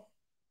oil,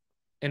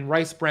 and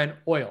rice bran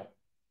oil.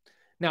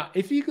 Now,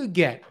 if you could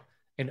get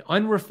an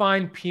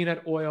unrefined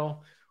peanut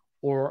oil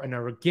or an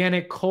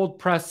organic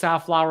cold-pressed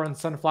safflower and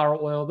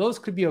sunflower oil, those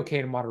could be okay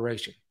in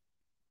moderation.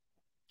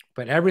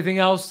 But everything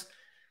else,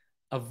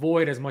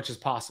 avoid as much as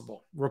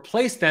possible.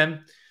 Replace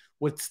them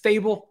with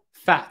stable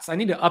fats. I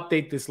need to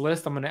update this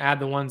list. I'm going to add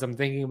the ones I'm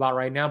thinking about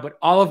right now, but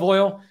olive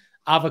oil,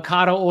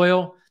 avocado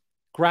oil,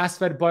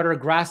 grass-fed butter,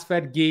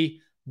 grass-fed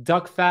ghee,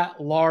 duck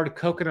fat, lard,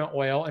 coconut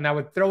oil, and I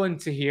would throw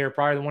into here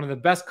probably one of the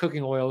best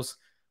cooking oils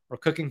or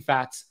cooking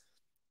fats,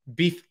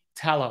 beef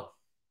tallow.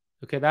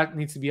 Okay, that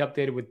needs to be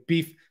updated with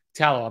beef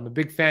tallow. I'm a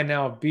big fan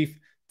now of beef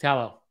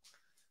tallow.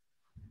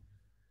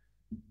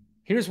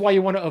 Here's why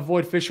you want to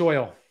avoid fish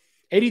oil.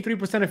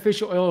 83% of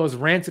fish oil is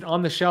rancid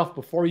on the shelf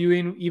before you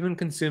even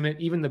consume it.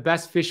 Even the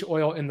best fish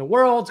oil in the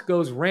world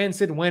goes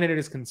rancid when it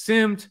is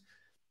consumed.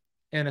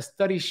 And a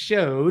study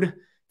showed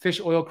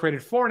fish oil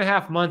created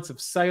 4.5 months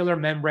of cellular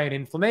membrane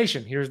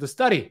inflammation. Here's the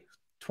study.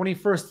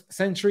 21st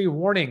century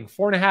warning,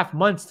 4.5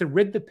 months to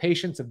rid the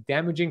patients of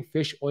damaging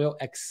fish oil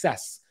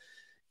excess.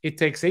 It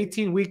takes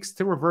 18 weeks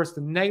to reverse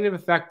the negative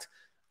effect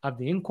of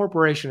the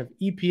incorporation of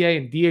EPA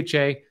and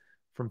DHA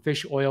from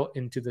fish oil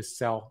into the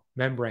cell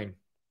membrane.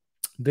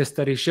 This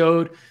study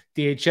showed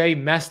DHA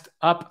messed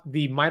up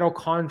the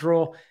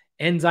mitochondrial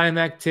enzyme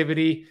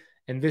activity,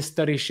 and this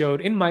study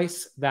showed in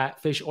mice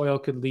that fish oil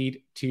could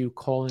lead to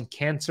colon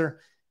cancer.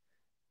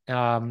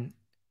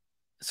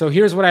 So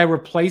here's what I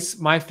replace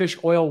my fish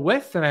oil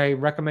with, and I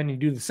recommend you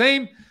do the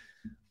same.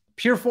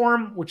 Pure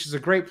Form, which is a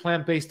great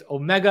plant-based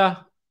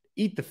omega.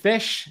 Eat the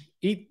fish.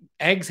 Eat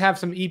eggs, have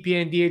some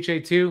EPA and DHA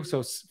too,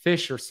 so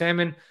fish or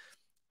salmon.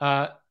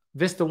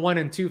 Vista 1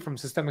 and 2 from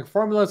Systemic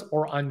Formulas,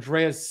 or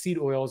Andrea's seed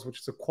oils, which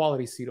is a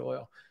quality seed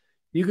oil.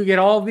 You can get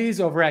all of these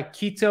over at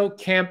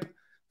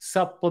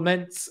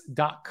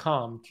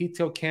ketocampsupplements.com.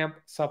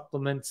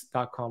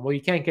 Ketocampsupplements.com. Well,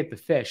 you can't get the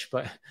fish,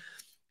 but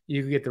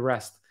you can get the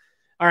rest.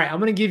 All right, I'm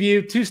going to give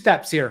you 2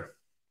 steps here.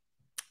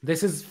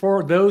 This is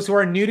for those who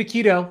are new to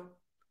keto,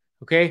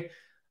 okay?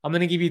 I'm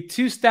going to give you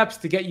 2 steps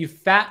to get you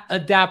fat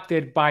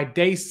adapted by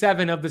day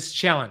 7 of this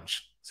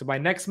challenge. So by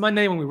next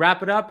Monday, when we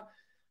wrap it up,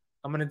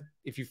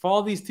 if you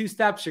follow these 2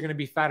 steps, you're going to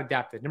be fat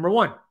adapted. Number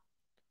 1,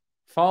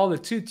 follow the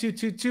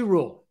 2-2-2-2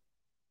 rule.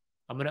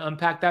 I'm going to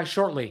unpack that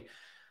shortly.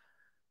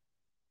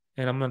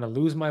 And I'm going to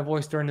lose my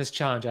voice during this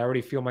challenge. I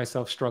already feel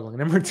myself struggling.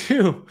 Number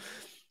 2,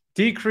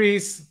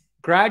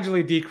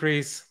 gradually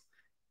decrease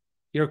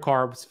your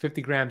carbs,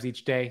 50 grams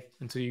each day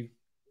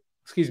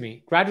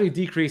gradually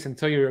decrease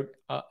until you're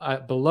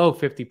below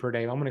 50 per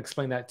day. I'm going to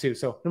explain that too.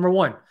 So number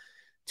 1,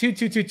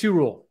 2-2-2-2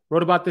 rule.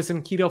 Wrote about this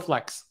in Keto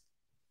Flex.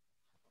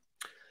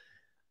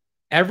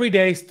 Every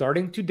day,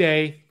 starting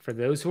today, for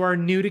those who are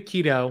new to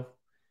keto,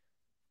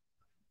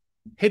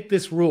 hit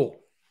this rule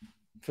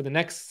for the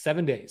next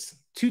 7 days.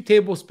 2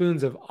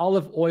 tablespoons of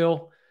olive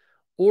oil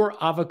or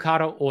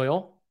avocado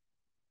oil,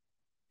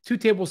 2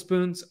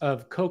 tablespoons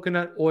of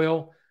coconut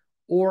oil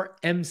or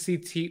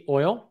MCT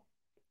oil,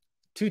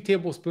 2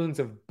 tablespoons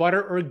of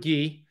butter or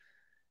ghee,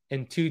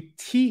 and 2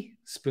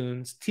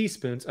 teaspoons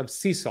of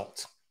sea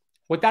salt.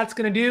 What that's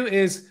going to do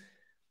is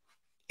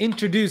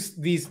introduce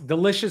these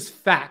delicious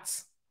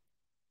fats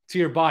to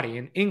your body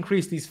and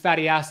increase these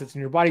fatty acids,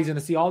 and your body's going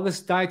to see all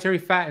this dietary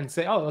fat and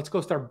say, oh, let's go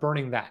start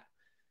burning that,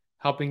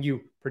 helping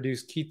you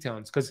produce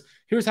ketones. Because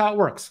here's how it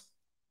works.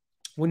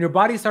 When your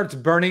body starts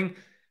burning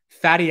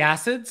fatty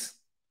acids,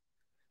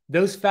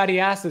 those fatty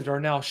acids are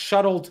now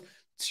shuttled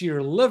to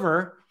your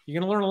liver. You're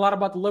going to learn a lot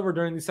about the liver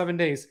during these 7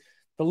 days.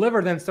 The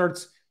liver then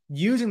starts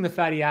using the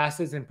fatty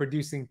acids and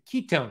producing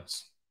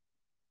ketones.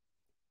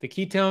 The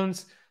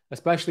ketones,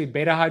 especially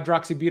beta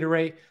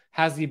hydroxybutyrate,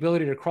 has the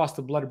ability to cross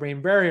the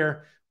blood-brain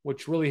barrier,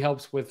 which really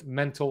helps with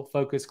mental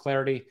focus,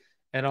 clarity,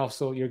 and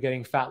also you're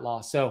getting fat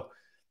loss. So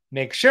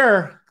make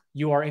sure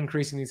you are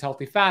increasing these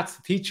healthy fats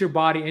to teach your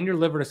body and your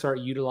liver to start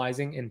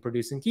utilizing and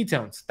producing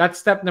ketones. That's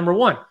step number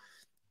 1.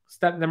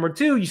 Step number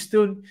 2, you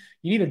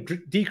need to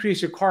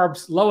decrease your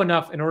carbs low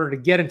enough in order to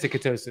get into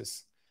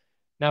ketosis.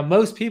 Now,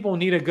 most people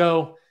need to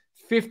go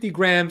 50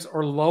 grams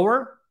or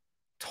lower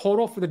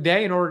total for the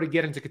day in order to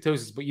get into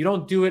ketosis, but you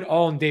don't do it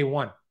all in day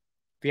 1.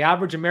 The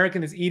average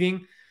American is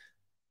eating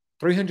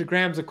 300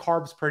 grams of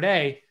carbs per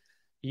day.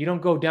 You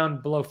don't go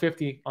down below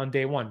 50 on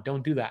day 1.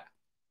 Don't do that.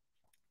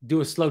 Do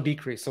a slow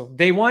decrease. So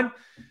day 1,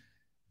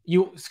 let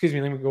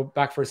me go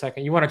back for a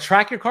second. You want to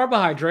track your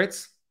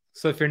carbohydrates.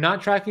 So if you're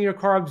not tracking your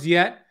carbs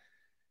yet,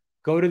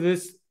 go to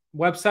this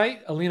website.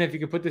 Alina, if you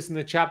could put this in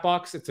the chat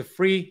box, it's a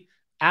free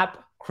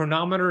app,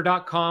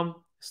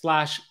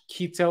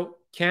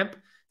 chronometer.com/ketocamp,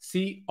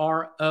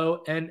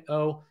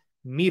 CRONO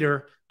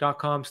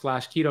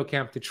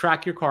meter.com/ketocamp to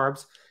track your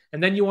carbs.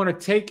 And then you want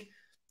to take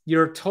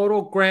your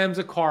total grams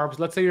of carbs.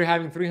 Let's say you're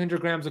having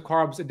 300 grams of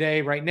carbs a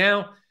day right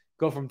now.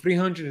 go from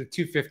 300 to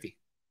 250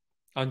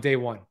 on day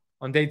 1.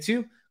 On day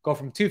 2, go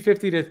from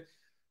 250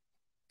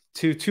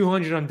 to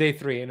 200 on day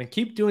 3. And then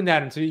keep doing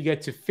that until you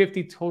get to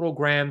 50 total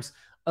grams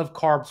of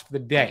carbs for the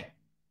day.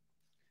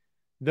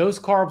 Those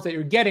carbs that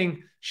you're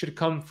getting should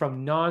come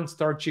from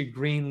non-starchy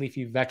green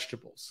leafy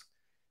vegetables.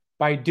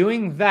 By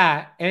doing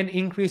that and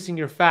increasing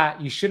your fat,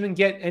 you shouldn't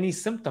get any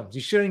symptoms.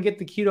 You shouldn't get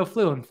the keto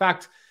flu. In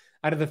fact,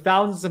 out of the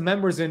thousands of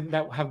members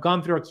that have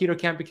gone through our Keto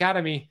Camp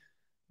Academy,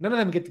 none of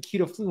them get the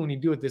keto flu when you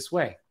do it this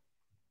way.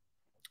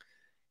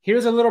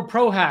 Here's a little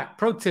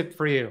pro tip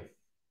for you.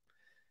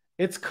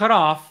 It's cut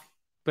off,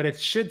 but it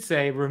should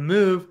say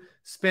remove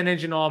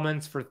spinach and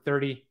almonds for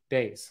 30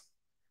 days.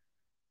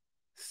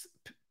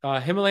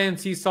 Himalayan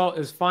sea salt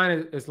is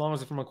fine as long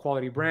as it's from a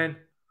quality brand.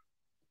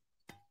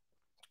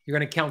 You're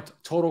going to count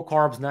total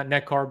carbs, not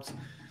net carbs.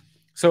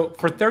 So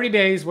for 30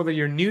 days, whether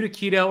you're new to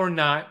keto or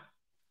not,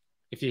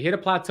 if you hit a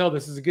plateau,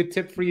 this is a good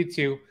tip for you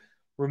too.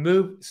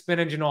 Remove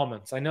spinach and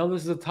almonds. I know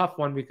this is a tough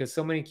one because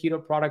so many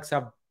keto products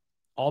have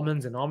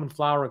almonds and almond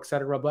flour,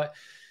 etc. But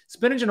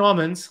spinach and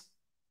almonds.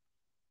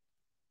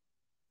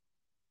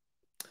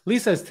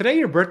 Lisa, is today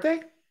your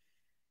birthday?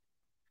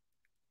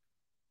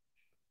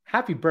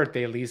 Happy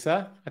birthday,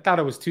 Lisa. I thought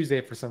it was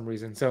Tuesday for some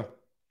reason. So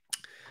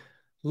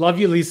love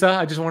you, Lisa.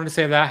 I just wanted to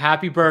say that.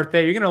 Happy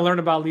birthday. You're going to learn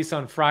about Lisa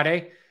on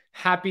Friday.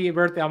 Happy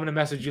birthday. I'm going to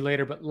message you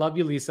later, but love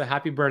you, Lisa.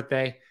 Happy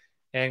birthday.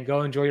 And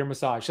go enjoy your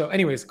massage. So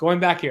anyways,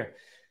 going back here.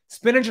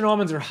 Spinach and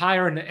almonds are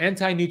higher in an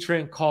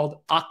anti-nutrient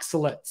called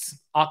oxalates.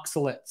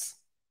 Oxalates.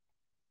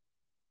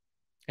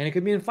 And it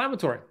could be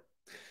inflammatory.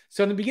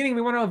 So in the beginning,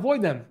 we want to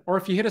avoid them. Or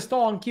if you hit a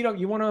stall on keto,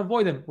 you want to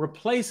avoid them.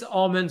 Replace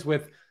almonds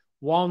with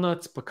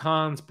walnuts,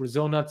 pecans,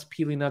 Brazil nuts,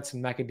 pili nuts,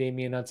 and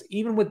macadamia nuts.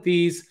 Even with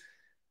these,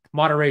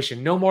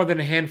 moderation. No more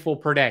than a handful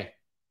per day.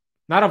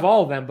 Not of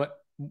all of them, but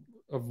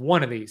of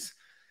one of these.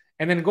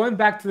 And then going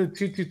back to the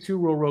 2-2-2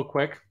 rule real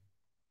quick.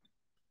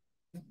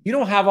 You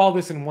don't have all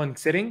this in one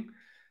sitting.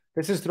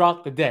 This is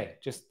throughout the day.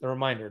 Just a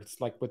reminder.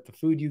 It's like with the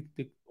food,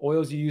 the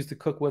oils you use to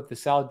cook with, the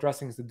salad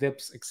dressings, the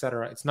dips,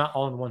 etc. It's not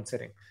all in one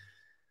sitting.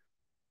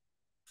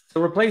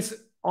 So replace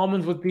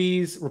almonds with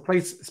these.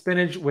 Replace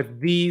spinach with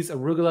these.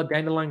 Arugula,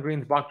 dandelion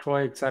greens, bok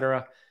choy,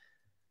 etc.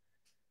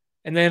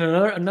 And then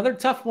another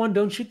tough one.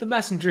 Don't shoot the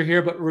messenger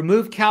here, but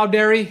remove cow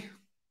dairy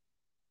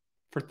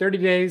for 30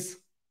 days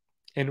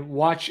and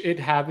watch it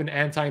have an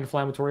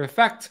anti-inflammatory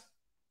effect.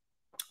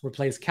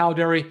 Replace cow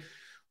dairy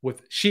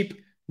with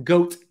sheep,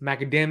 goat,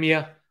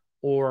 macadamia,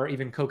 or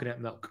even coconut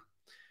milk.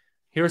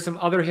 Here are some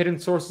other hidden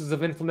sources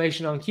of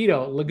inflammation on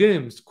keto.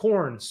 Legumes,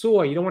 corn,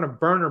 soy. You don't want to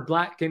burn or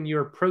blacken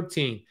your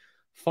protein.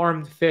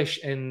 Farmed fish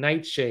and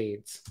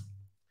nightshades.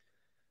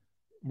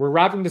 We're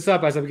wrapping this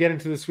up as I get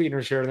into the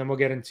sweeteners here, and then we'll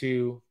get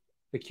into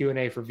the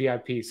Q&A for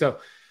VIP. So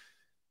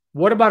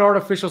what about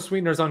artificial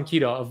sweeteners on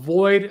keto?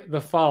 Avoid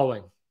the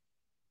following.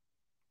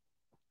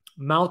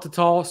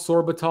 Maltitol,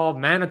 sorbitol,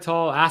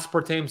 mannitol,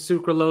 aspartame,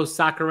 sucralose,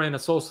 saccharin,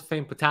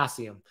 isosulfame,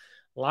 potassium.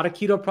 A lot of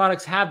keto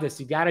products have this.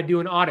 You got to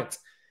do an audit.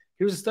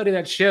 Here's a study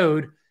that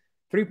showed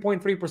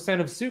 3.3%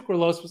 of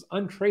sucralose was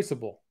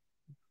untraceable.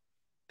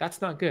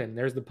 That's not good. And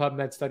there's the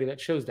PubMed study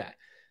that shows that.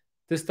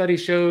 This study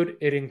showed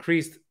it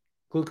increased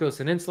glucose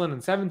and insulin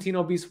in 17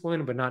 obese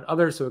women, but not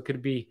others, so it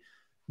could be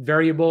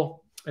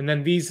variable. And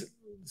then these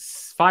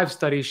 5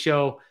 studies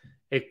show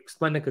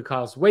splendid could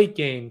cause weight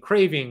gain,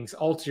 cravings,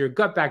 alter your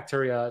gut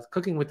bacteria.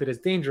 Cooking with it is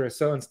dangerous.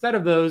 So instead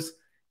of those,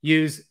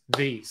 use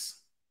these.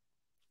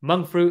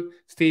 Monk fruit,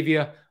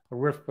 stevia,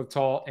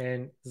 erythritol,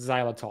 and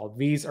xylitol.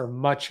 These are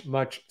much,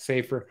 much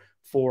safer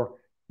for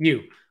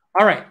you.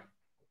 All right.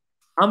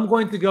 I'm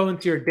going to go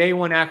into your day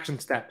 1 action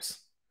steps,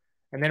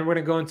 and then we're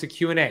going to go into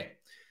Q&A.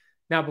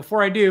 Now,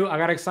 before I do, I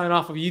got to sign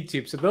off of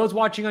YouTube. So those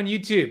watching on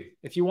YouTube,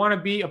 if you want to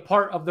be a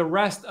part of the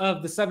rest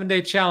of the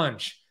 7-day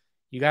challenge,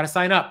 you got to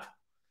sign up.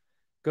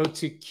 Go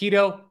to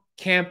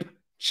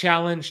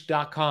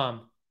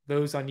ketocampchallenge.com,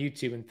 those on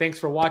YouTube. And thanks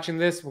for watching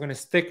this. We're going to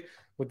stick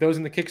with those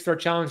in the Kickstart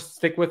Challenge.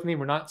 Stick with me.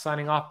 We're not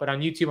signing off, but on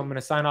YouTube, I'm going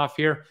to sign off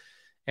here.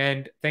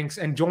 And thanks.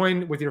 And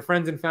join with your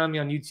friends and family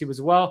on YouTube as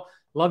well.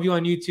 Love you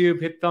on YouTube.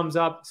 Hit thumbs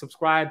up,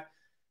 subscribe,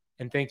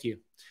 and thank you.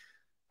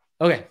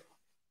 Okay.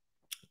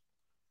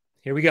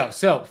 Here we go.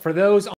 So for those